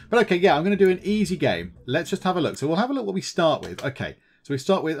folks. But okay, yeah, I'm going to do an easy game. Let's just have a look. So we'll have a look what we start with. Okay, so we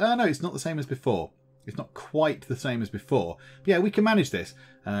start with... Oh, no, it's not the same as before. It's not quite the same as before. But yeah, we can manage this.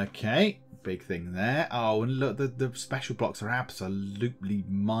 Okay, big thing there. Oh, and look, the special blocks are absolutely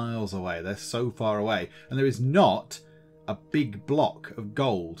miles away. They're so far away. And there is not a big block of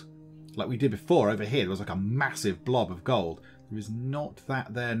gold like we did before over here. There was like a massive blob of gold. There is not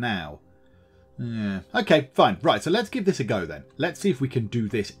that there now. Yeah. Okay, fine. Right, so let's give this a go then. Let's see if we can do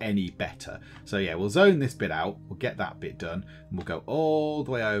this any better. So yeah, we'll zone this bit out. We'll get that bit done. And we'll go all the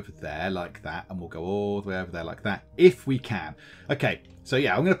way over there like that. And we'll go all the way over there like that, if we can. Okay, so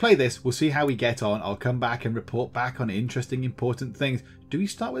yeah, I'm going to play this. We'll see how we get on. I'll come back and report back on interesting, important things. Do we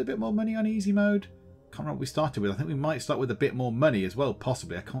start with a bit more money on easy mode? Can't remember what we started with. I think we might start with a bit more money as well,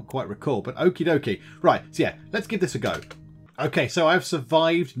 possibly. I can't quite recall, but okie dokie. Right, so yeah, let's give this a go. Okay, so I've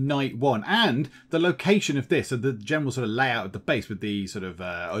survived night 1, and the location of this, and the general sort of layout of the base with the sort of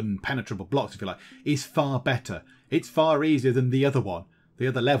unpenetrable blocks, if you like, is far better. It's far easier than the other one. The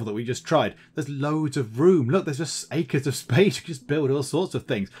other level that we just tried. There's loads of room. Look, there's just acres of space. You can just build all sorts of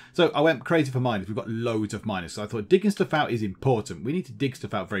things. So I went crazy for miners. We've got loads of miners. So I thought digging stuff out is important. We need to dig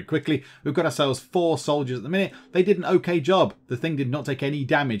stuff out very quickly. We've got ourselves 4 soldiers at the minute. They did an okay job. The thing did not take any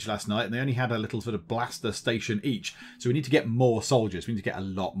damage last night, and they only had a little sort of blaster station each. So we need to get more soldiers. We need to get a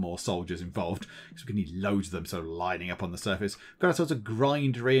lot more soldiers involved, because we can need loads of them sort of lining up on the surface. We've got ourselves a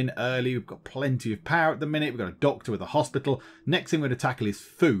grinder in early. We've got plenty of power at the minute. We've got a doctor with a hospital. Next thing we're going to tackle is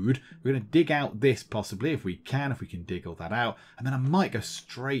food. We're going to dig out this possibly, if we can dig all that out. And then I might go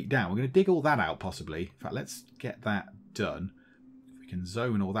straight down. We're going to dig all that out possibly. In fact, let's get that done. If we can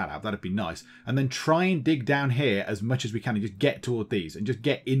zone all that out, that'd be nice. And then try and dig down here as much as we can and just get toward these and just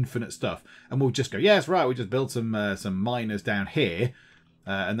get infinite stuff. And we'll just go, yes, right, we'll just build some miners down here.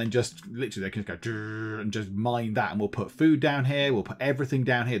 And then just literally they can just go and just mine that, and we'll put food down here, we'll put everything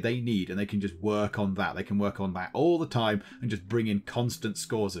down here they need, and they can just work on that. They can work on that all the time and just bring in constant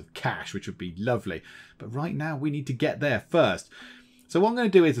scores of cash, which would be lovely. But right now we need to get there first. So what I'm going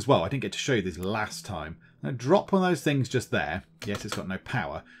to do is, as well, I didn't get to show you this last time, I'm going to drop one of those things just there. Yes, it's got no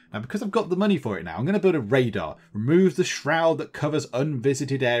power. Now, because I've got the money for it now, I'm going to build a radar. Remove the shroud that covers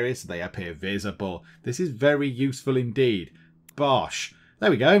unvisited areas so they appear visible. This is very useful indeed. Bosh. There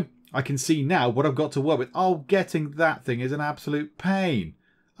we go. I can see now what I've got to work with. Oh, getting that thing is an absolute pain.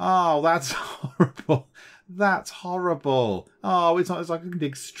 Oh, that's horrible. That's horrible. Oh, it's not as like I can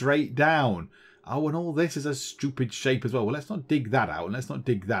dig straight down. Oh, and all this is a stupid shape as well. Well, let's not dig that out, and let's not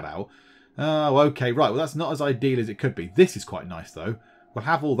dig that out. Oh, okay, right. Well, that's not as ideal as it could be. This is quite nice, though. We'll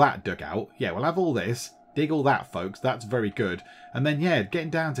have all that dug out. Yeah, we'll have all this. Dig all that, folks. That's very good. And then, yeah,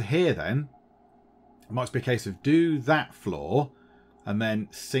 getting down to here, then. It might be a case of do that floor, and then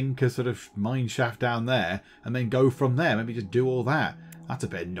sink a sort of mine shaft down there, and then go from there. Maybe just do all that. That's a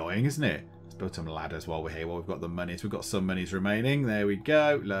bit annoying, isn't it? Let's build some ladders while we're here, while we've got the monies. We've got some monies remaining. There we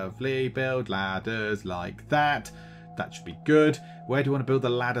go. Lovely. Build ladders like that. That should be good. Where do you want to build the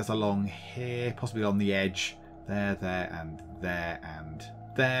ladders? Along here, possibly on the edge. There, and there, and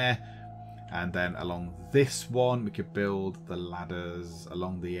there. And then along this one, we could build the ladders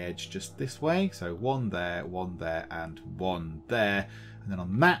along the edge just this way. So one there, and one there. And then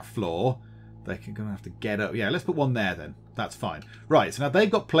on that floor, they're going to have to get up. Yeah, let's put one there then. That's fine. Right, so now they've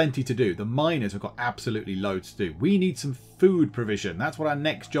got plenty to do. The miners have got absolutely loads to do. We need some food provision. That's what our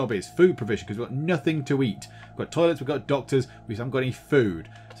next job is, food provision, because we've got nothing to eat. We've got toilets, we've got doctors, we haven't got any food.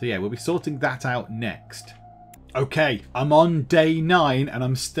 So yeah, we'll be sorting that out next. Okay, I'm on day 9 and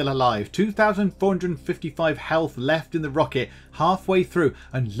I'm still alive. 2,455 health left in the rocket, halfway through.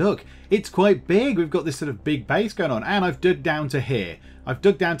 And look, it's quite big. We've got this sort of big base going on. And I've dug down to here.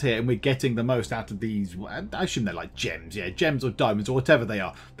 And we're getting the most out of these. I assume they're like gems. Yeah, gems or diamonds or whatever they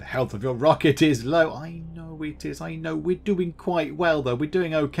are. The health of your rocket is low. I know it is. I know. We're doing quite well, though. We're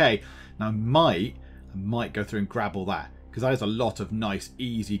doing okay. Now, I might go through and grab all that, because that is a lot of nice,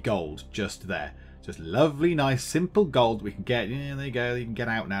 easy gold just there. Just lovely, nice, simple gold we can get. Yeah, there you go. You can get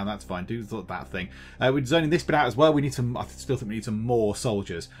out now. That's fine. Do that thing. We're zoning this bit out as well. We need some. I still think we need some more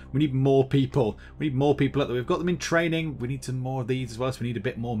soldiers. We need more people. We need more people up there. We've got them in training. We need some more of these as well. So we need a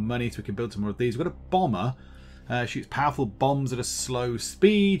bit more money so we can build some more of these. We've got a bomber. Shoots powerful bombs at a slow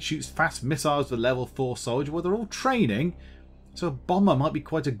speed. Shoots fast missiles with a level 4 soldier. Well, they're all training. So a bomber might be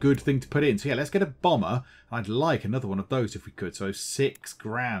quite a good thing to put in. So yeah, let's get a bomber. I'd like another one of those if we could. So 6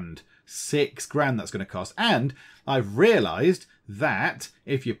 grand. 6 grand that's going to cost. And I've realised that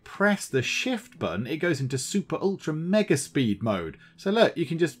if you press the shift button, it goes into super ultra mega speed mode. So look, you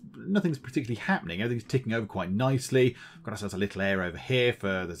can just, nothing's particularly happening. Everything's ticking over quite nicely. We've got ourselves a little area over here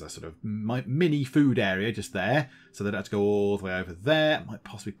for, there's a sort of mini food area just there. So they don't have to go all the way over there. Might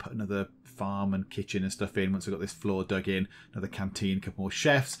possibly put another farm and kitchen and stuff in once we've got this floor dug in. Another canteen, a couple more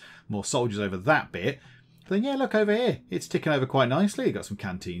chefs, more soldiers over that bit. But then, yeah, look over here. It's ticking over quite nicely. Got some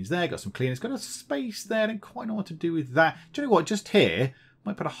canteens there, got some cleaners, got a space there. I don't quite know what to do with that. Do you know what? Just here,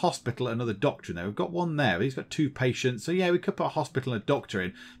 might put a hospital and another doctor in there. We've got one there. He's got 2 patients. So, yeah, we could put a hospital and a doctor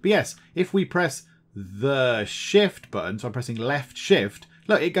in. But, yes, if we press the shift button, so I'm pressing left shift,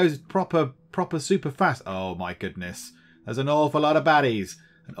 look, it goes proper super fast. Oh, my goodness. There's an awful lot of baddies.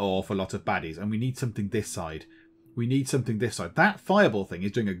 An awful lot of baddies. And we need something this side. We need something this side. That fireball thing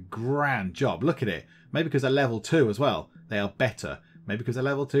is doing a grand job. Look at it. Maybe because they're level 2 as well. They are better. Maybe because they're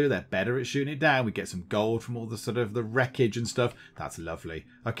level 2, they're better at shooting it down. We get some gold from all the sort of the wreckage and stuff. That's lovely.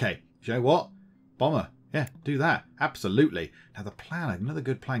 Okay, you know what? Bomber. Yeah, do that. Absolutely. Now the plan, another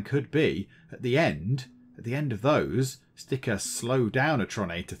good plan could be, at the end of those, stick a slow down a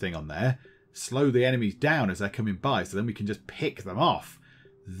Tronator thing on there. Slow the enemies down as they're coming by, so then we can just pick them off.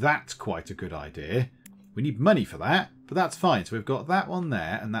 That's quite a good idea. We need money for that, but that's fine. So we've got that one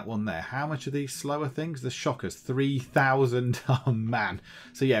there and that one there. How much are these slower things? The shockers, 3,000. Oh, man.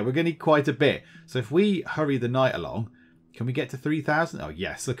 So, yeah, we're going to need quite a bit. So if we hurry the night along, can we get to 3,000? Oh,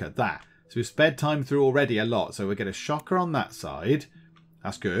 yes, look at that. So we've sped time through already a lot. So we'll get a shocker on that side.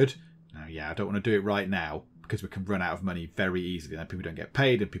 That's good. Now, yeah, I don't want to do it right now because we can run out of money very easily. And people don't get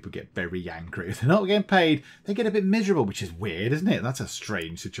paid and people get very angry. If they're not getting paid, they get a bit miserable, which is weird, isn't it? That's a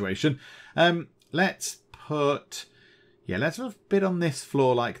strange situation. Let's put... Yeah, let's have a bit on this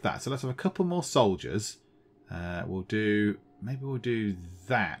floor like that. So let's have a couple more soldiers. We'll do... Maybe we'll do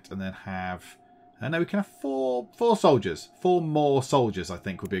that and then have... no, we can have four soldiers. 4 more soldiers, I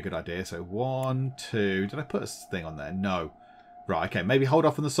think, would be a good idea. So 1, 2... Did I put a thing on there? No. Right, okay. Maybe hold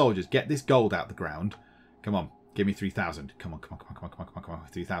off on the soldiers. Get this gold out the ground. Come on. Give me 3,000. Come on.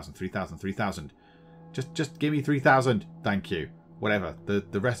 3,000, 3,000, 3,000. Just give me 3,000. Thank you. Whatever.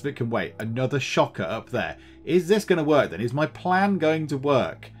 The rest of it can wait. Another shocker up there. Is this going to work then? Is my plan going to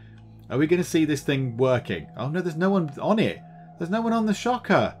work? Are we going to see this thing working? Oh no, there's no one on it. There's no one on the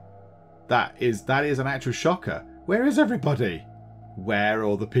shocker. That is an actual shocker. Where is everybody? Where are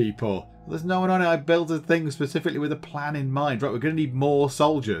all the people? There's no one on it. I built a thing specifically with a plan in mind. Right, we're going to need more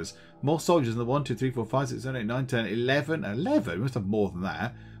soldiers. More soldiers than the 1, 2, 3, 4, 5, 6, 7, 8, 9, 10, 11. 11? We must have more than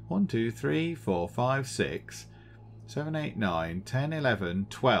that. 1, 2, 3, 4, 5, 6... 7, 8, 9, 10, 11,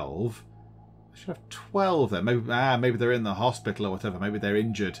 12. I should have 12 there. Maybe they're in the hospital or whatever. Maybe they're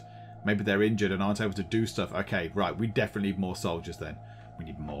injured. Maybe they're injured and aren't able to do stuff. Okay, right. We definitely need more soldiers then. We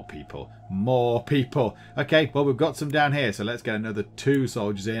need more people. More people. Okay, well, we've got some down here. So let's get another 2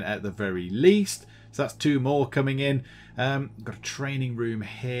 soldiers in at the very least. So that's 2 more coming in. We've got a training room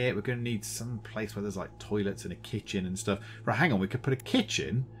here. We're going to need some place where there's like toilets and a kitchen and stuff. Right, hang on. We could put a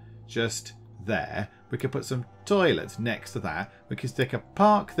kitchen just there. We could put some toilets next to that. We could stick a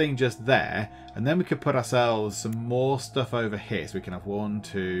park thing just there. And then we could put ourselves some more stuff over here. So we can have 1,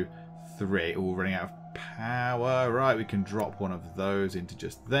 2, 3. Oh, running out of power. Right, we can drop one of those into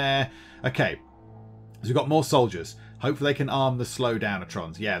just there. Okay. So we've got more soldiers. Hopefully they can arm the slow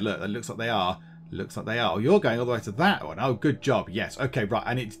downatrons. Yeah, look, it looks like they are. Looks like they are. Oh, you're going all the way to that one. Oh, good job. Yes. Okay, right.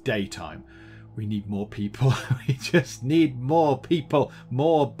 And it's daytime. We need more people. We just need more people.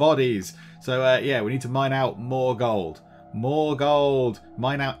 More bodies. So, yeah, we need to mine out more gold. More gold.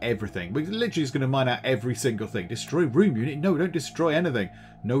 Mine out everything. We're literally just going to mine out every single thing. Destroy room unit. No, don't destroy anything.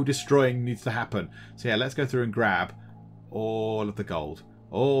 No destroying needs to happen. So, yeah, let's go through and grab all of the gold.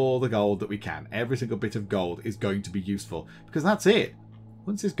 All the gold that we can. Every single bit of gold is going to be useful. Because that's it.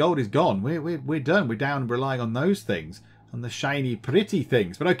 Once this gold is gone, we're done. We're down relying on those things. On the shiny, pretty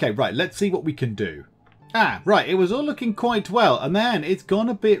things. But okay, right, let's see what we can do. Ah, right, it was all looking quite well. And then it's gone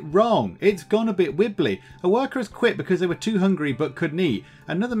a bit wrong. It's gone a bit wibbly. A worker has quit because they were too hungry but couldn't eat.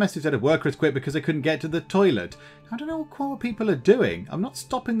 Another message said a worker has quit because they couldn't get to the toilet. I don't know what people are doing. I'm not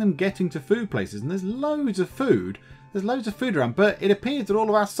stopping them getting to food places. And there's loads of food. There's loads of food around. But it appears that all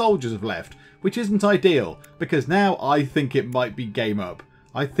of our soldiers have left. Which isn't ideal. Because now I think it might be game up.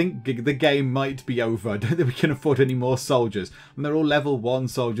 I think the game might be over. I don't think we can afford any more soldiers. And they're all level 1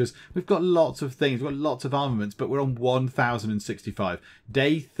 soldiers. We've got lots of things. We've got lots of armaments, but we're on 1,065.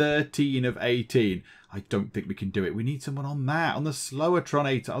 Day 13 of 18. I don't think we can do it. We need someone on that, on the slower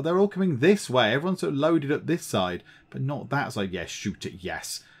Tronator. Oh, they're all coming this way. Everyone's sort of loaded up this side, but not that side. Yes, shoot it.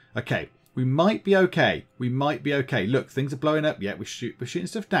 Yes. Okay. We might be okay. We might be okay. Look, things are blowing up. Yeah, we're shooting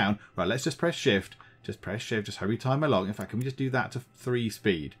stuff down. Right, let's just press shift. Just press shift, just hurry time along. In fact, can we just do that to 3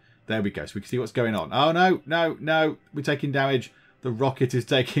 speed? There we go, so we can see what's going on. Oh, no, no, no. We're taking damage. The rocket is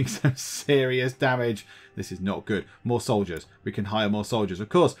taking some serious damage. This is not good. More soldiers. We can hire more soldiers. Of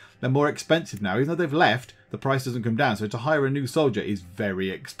course, they're more expensive now. Even though they've left, the price doesn't come down. So to hire a new soldier is very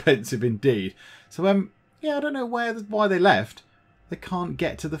expensive indeed. So, yeah, I don't know why they left. they can't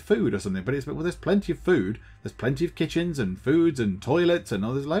get to the food or something. But well, there's plenty of food. There's plenty of kitchens and foods and toilets and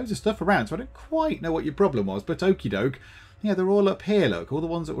there's loads of stuff around. So I don't quite know what your problem was, but okie doke. Yeah, they're all up here, look. All the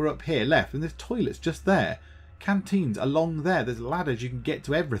ones that were up here left. And there's toilets just there. Canteens along there. There's ladders. You can get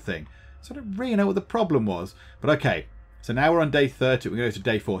to everything. So I don't really know what the problem was. But okay. So now we're on day 30. We're going to go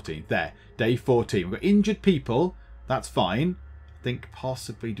to day 14. There. Day 14. We've got injured people. That's fine. I think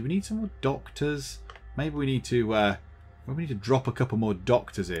possibly... Do we need some more doctors? Maybe we need to... we need to drop a couple more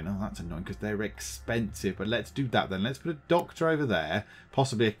doctors in. Oh, that's annoying because they're expensive. But let's do that then. Let's put a doctor over there.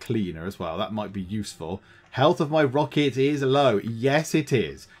 Possibly a cleaner as well. That might be useful. Health of my rocket is low. Yes, it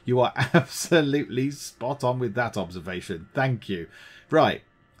is. You are absolutely spot on with that observation. Thank you. Right.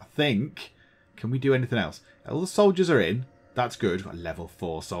 I think... Can we do anything else? All the soldiers are in. That's good. We've got a level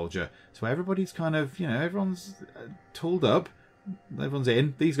 4 soldier. So everybody's kind of, you know, everyone's tooled up. Everyone's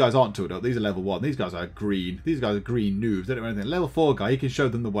in. These guys aren't tooled up. These are level 1. These guys are green. These guys are green noobs. They don't know anything. Level 4 guy, he can show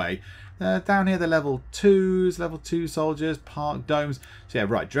them the way. Down here, they're level 2s. Level 2 soldiers. Park domes. So yeah,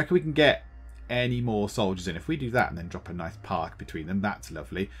 right. Do you reckon we can get any more soldiers in? If we do that and then drop a nice park between them, that's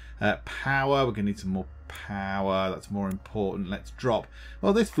lovely. Power. We're going to need some more power. That's more important. Let's drop.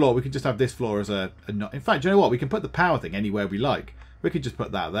 Well, this floor, we can just have this floor as a in fact, do you know what? We can put the power thing anywhere we like. We could just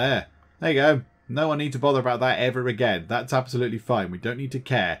put that there. There you go. No one needs to bother about that ever again. That's absolutely fine. We don't need to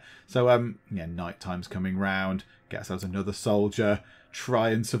care. So, yeah, night time's coming round. Get ourselves another soldier. Try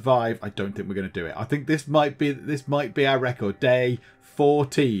and survive. I don't think we're going to do it. I think this might be our record. Day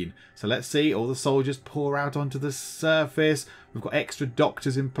 14. So let's see. All the soldiers pour out onto the surface. We've got extra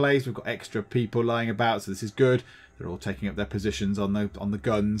doctors in place. We've got extra people lying about. So this is good. They're all taking up their positions on the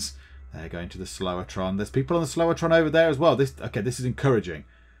guns. They're going to the Slowatron. There's people on the Slowatron over there as well. This is encouraging.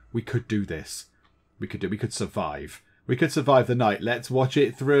 We could do this. We could survive. We could survive the night. Let's watch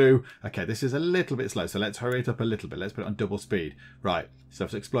it through. Okay, this is a little bit slow, so let's hurry it up a little bit. Let's put it on double speed. Right,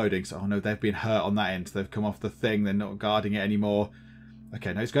 stuff's exploding. So, oh no, they've been hurt on that end. So they've come off the thing. They're not guarding it anymore.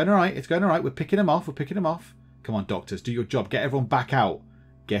 Okay, no, it's going all right. It's going all right. We're picking them off. We're picking them off. Come on, doctors, do your job. Get everyone back out.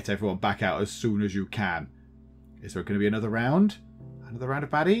 Get everyone back out as soon as you can. Is there going to be another round? Another round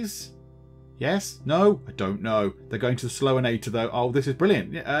of baddies? Yes? No? I don't know. They're going to the Slowinator though. Oh, this is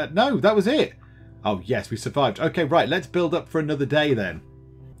brilliant. No, that was it. Oh, yes, we survived. Okay, right, let's build up for another day then.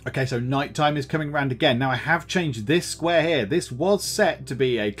 Okay, so nighttime is coming around again. Now, I have changed this square here. This was set to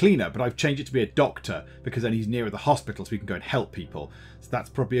be a cleaner, but I've changed it to be a doctor because then he's nearer the hospital so we can go and help people. So that's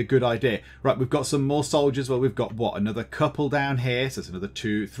probably a good idea. Right, we've got some more soldiers. Well, we've got, what, another couple down here. So it's another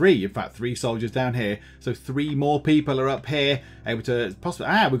 2, 3. In fact, 3 soldiers down here. So 3 more people are up here able to possibly...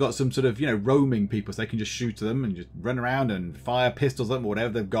 we've got some sort of, you know, roaming people so they can just shoot them and just run around and fire pistols at them or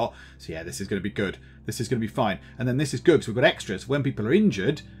whatever they've got. So yeah, this is going to be good. This is going to be fine. And then this is good because we've got extras. When people are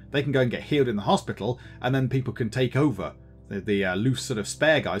injured, they can go and get healed in the hospital and then people can take over. The loose sort of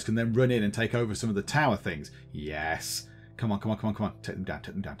spare guys can then run in and take over some of the tower things. Yes. Come on, come on, come on, come on. Take them down,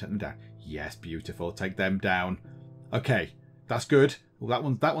 take them down, take them down. Yes, beautiful. Take them down. Okay, that's good. Well,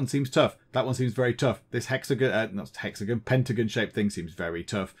 that one seems tough. That one seems very tough. This hexagon, not hexagon, pentagon-shaped thing seems very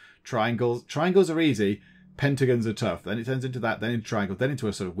tough. Triangles are easy. Pentagons are tough. Then it turns into that, then into triangle, then into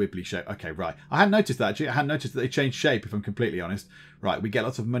a sort of wibbly shape. Okay, right. I hadn't noticed that, actually. I hadn't noticed that they changed shape, if I'm completely honest. Right, we get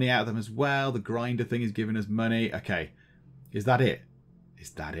lots of money out of them as well. The grinder thing is giving us money. Okay. Is that it?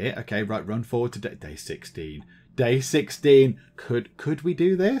 Is that it? Okay, right. Run forward to day 16. Day 16. Could we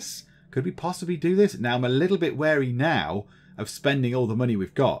do this? Could we possibly do this? Now, I'm a little bit wary now of spending all the money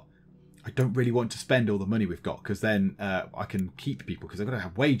we've got. I don't really want to spend all the money we've got because then I can keep people because I've got to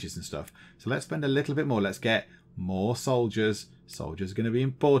have wages and stuff. So let's spend a little bit more. Let's get more soldiers. Soldiers are going to be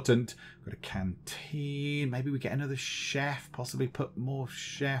important. We've got a canteen. Maybe we get another chef. Possibly put more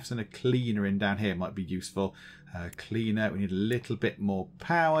chefs and a cleaner in down here. Might be useful. Cleaner. We need a little bit more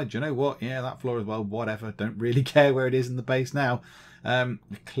power. Do you know what? Yeah, that floor as well. Whatever. Don't really care where it is in the base now. A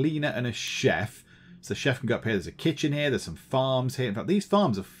cleaner and a chef. So the chef can go up here. There's a kitchen here. There's some farms here. In fact, these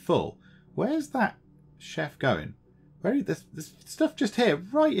farms are full. Where's that chef going? There's stuff just here,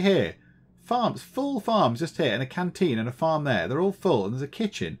 right here. Farms, full farms just here, and a canteen and a farm there. They're all full, and there's a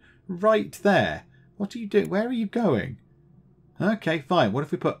kitchen right there. What are you doing? Where are you going? Okay, fine. What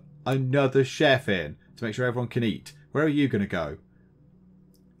if we put another chef in to make sure everyone can eat? Where are you going to go?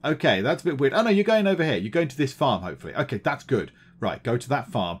 Okay, that's a bit weird. Oh, no, you're going over here. You're going to this farm, hopefully. Okay, that's good. Right, go to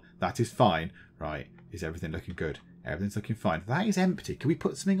that farm. That is fine. Right, is everything looking good? Everything's looking fine. That is empty. Can we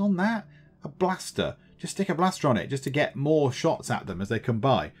put something on that? A blaster. Just stick a blaster on it just to get more shots at them as they come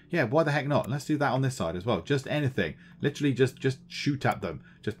by. Yeah, why the heck not? Let's do that on this side as well. Just anything. Literally just shoot at them.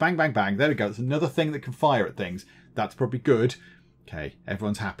 Just bang, bang, bang. There we go. It's another thing that can fire at things. That's probably good. Okay,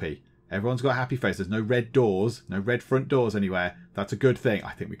 everyone's happy. Everyone's got a happy face. There's no red doors, no red front doors anywhere. That's a good thing.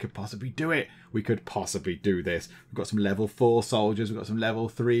 I think we could possibly do it. We could possibly do this. We've got some level 4 soldiers. We've got some level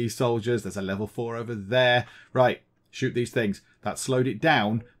 3 soldiers. There's a level 4 over there. Right, shoot these things. That slowed it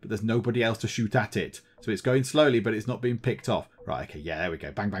down, but there's nobody else to shoot at it. So it's going slowly, but it's not being picked off. Right, okay, yeah, there we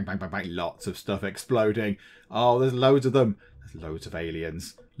go. Bang, bang, bang, bang, bang. Lots of stuff exploding. Oh, there's loads of them. There's loads of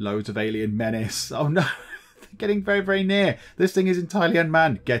aliens. Loads of alien menace. Oh, no. Getting very, very near. This thing is entirely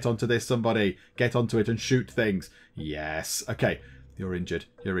unmanned. Get onto this, somebody. Get onto it and shoot things. Yes. Okay. You're injured.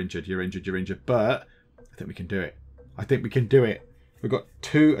 You're injured. You're injured. You're injured. But I think we can do it. I think we can do it. We've got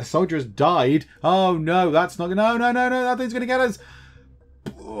 2. A soldier has died. Oh, no. That's not... No, no, no, no. That thing's going to get us.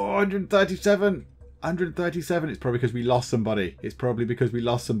 Oh, 137. 137. It's probably because we lost somebody. It's probably because we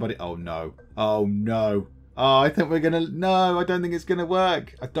lost somebody. Oh, no. Oh, no. Oh, I think we're going to... No, I don't think it's going to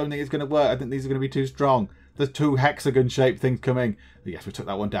work. I don't think it's going to work. I think these are going to be too strong. There's 2 hexagon-shaped things coming. Yes, we took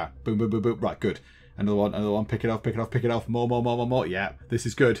that one down. Boom, boom, boom, boom. Right, good. Another one, another one. Pick it off, pick it off, pick it off. More, more, more, more, more. Yeah, this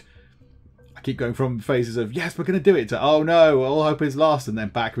is good. I keep going from phases of, yes, we're going to do it, to, oh no, all hope is lost. And then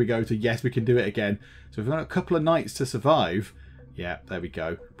back we go to, yes, we can do it again. So we've got a couple of nights to survive. Yeah, there we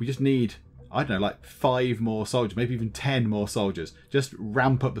go. We just need, I don't know, like 5 more soldiers. Maybe even 10 more soldiers. Just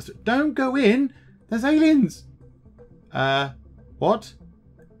ramp up the... Don't go in! There's aliens! What?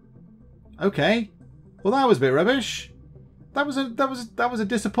 Okay. Well, that was a bit rubbish. That was a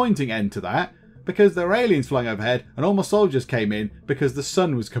disappointing end to that, because there were aliens flying overhead, and all my soldiers came in because the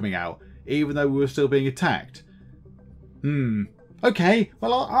sun was coming out, even though we were still being attacked. Okay.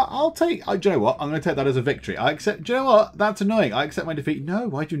 Well, I'll take. Do you know what? I'm going to take that as a victory. I accept. Do you know what? That's annoying. I accept my defeat.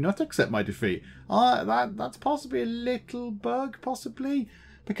 No, I do not accept my defeat. That's possibly a little bug, possibly.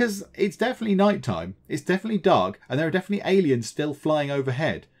 Because it's definitely nighttime, it's definitely dark, and there are definitely aliens still flying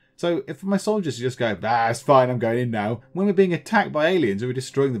overhead. So if my soldiers just go, it's fine, I'm going in now, when we're being attacked by aliens who are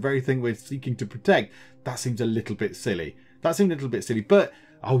destroying the very thing we're seeking to protect, that seems a little bit silly. That seemed a little bit silly, but,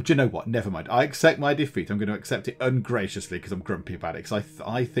 oh, do you know what? Never mind. I accept my defeat. I'm going to accept it ungraciously because I'm grumpy about it, because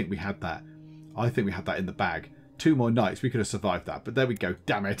I think we had that. I think we had that in the bag. 2 more nights, we could have survived that, but there we go,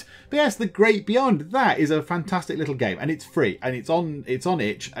 damn it. But yes, The Great Beyond, that is a fantastic little game, and it's free, and it's on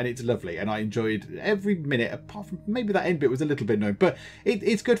itch, and it's lovely, and I enjoyed every minute, apart from maybe that end bit was a little bit annoying, but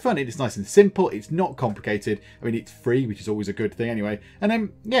it's good fun. It's nice and simple, it's not complicated. I mean, it's free, which is always a good thing anyway,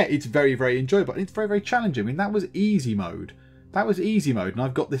 and yeah, it's very, very enjoyable, and it's very, very challenging. I mean, that was easy mode. That was easy mode, and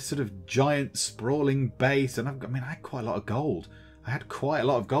I've got this sort of giant sprawling base, and I had quite a lot of gold. I had quite a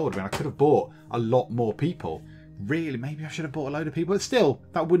lot of gold. I mean, I could have bought a lot more people. Really, maybe I should have bought a load of people, but still,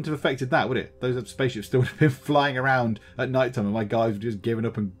 that wouldn't have affected that, would it? Those spaceships still would have been flying around at night time, and my guys would have just given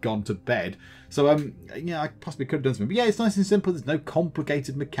up and gone to bed. So, yeah, I possibly could have done something. But yeah, it's nice and simple. There's no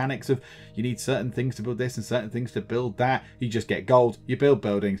complicated mechanics of you need certain things to build this and certain things to build that. You just get gold, you build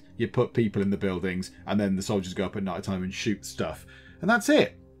buildings, you put people in the buildings, and then the soldiers go up at night time and shoot stuff. And that's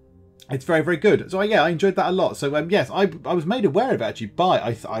it. It's very, very good. So yeah, I enjoyed that a lot. So yes, I was made aware of it actually by,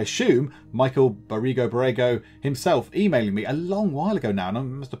 I assume, Michael Borrego himself emailing me a long while ago now, and I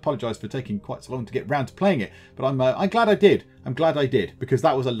must apologise for taking quite so long to get round to playing it. But I'm glad I did. I'm glad I did, because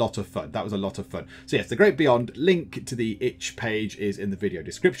that was a lot of fun. That was a lot of fun. So yes, The Great Beyond, link to the itch page is in the video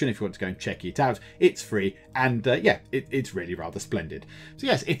description if you want to go and check it out. It's free, and yeah, it's really rather splendid. So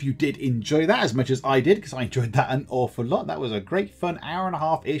yes, if you did enjoy that as much as I did, because I enjoyed that an awful lot, that was a great fun hour and a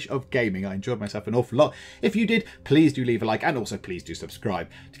half-ish of gaming. I enjoyed myself an awful lot. If you did, please do leave a like, and also please do subscribe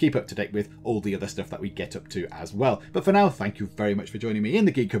to keep up to date with all the other stuff that we get up to as well. But for now, thank you very much for joining me in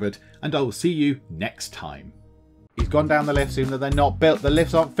the Geek Cupboard, and I will see you next time. He's gone down the lifts, even though they're not built. The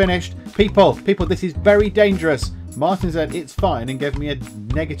lifts aren't finished. People, this is very dangerous. Martin said it's fine and gave me a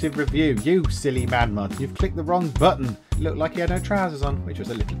negative review. You silly man, Martin, you've clicked the wrong button. Looked like he had no trousers on, which was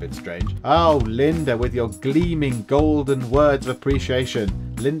a little bit strange. Oh, Linda, with your gleaming golden words of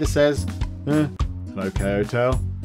appreciation. Linda says, okay, hotel.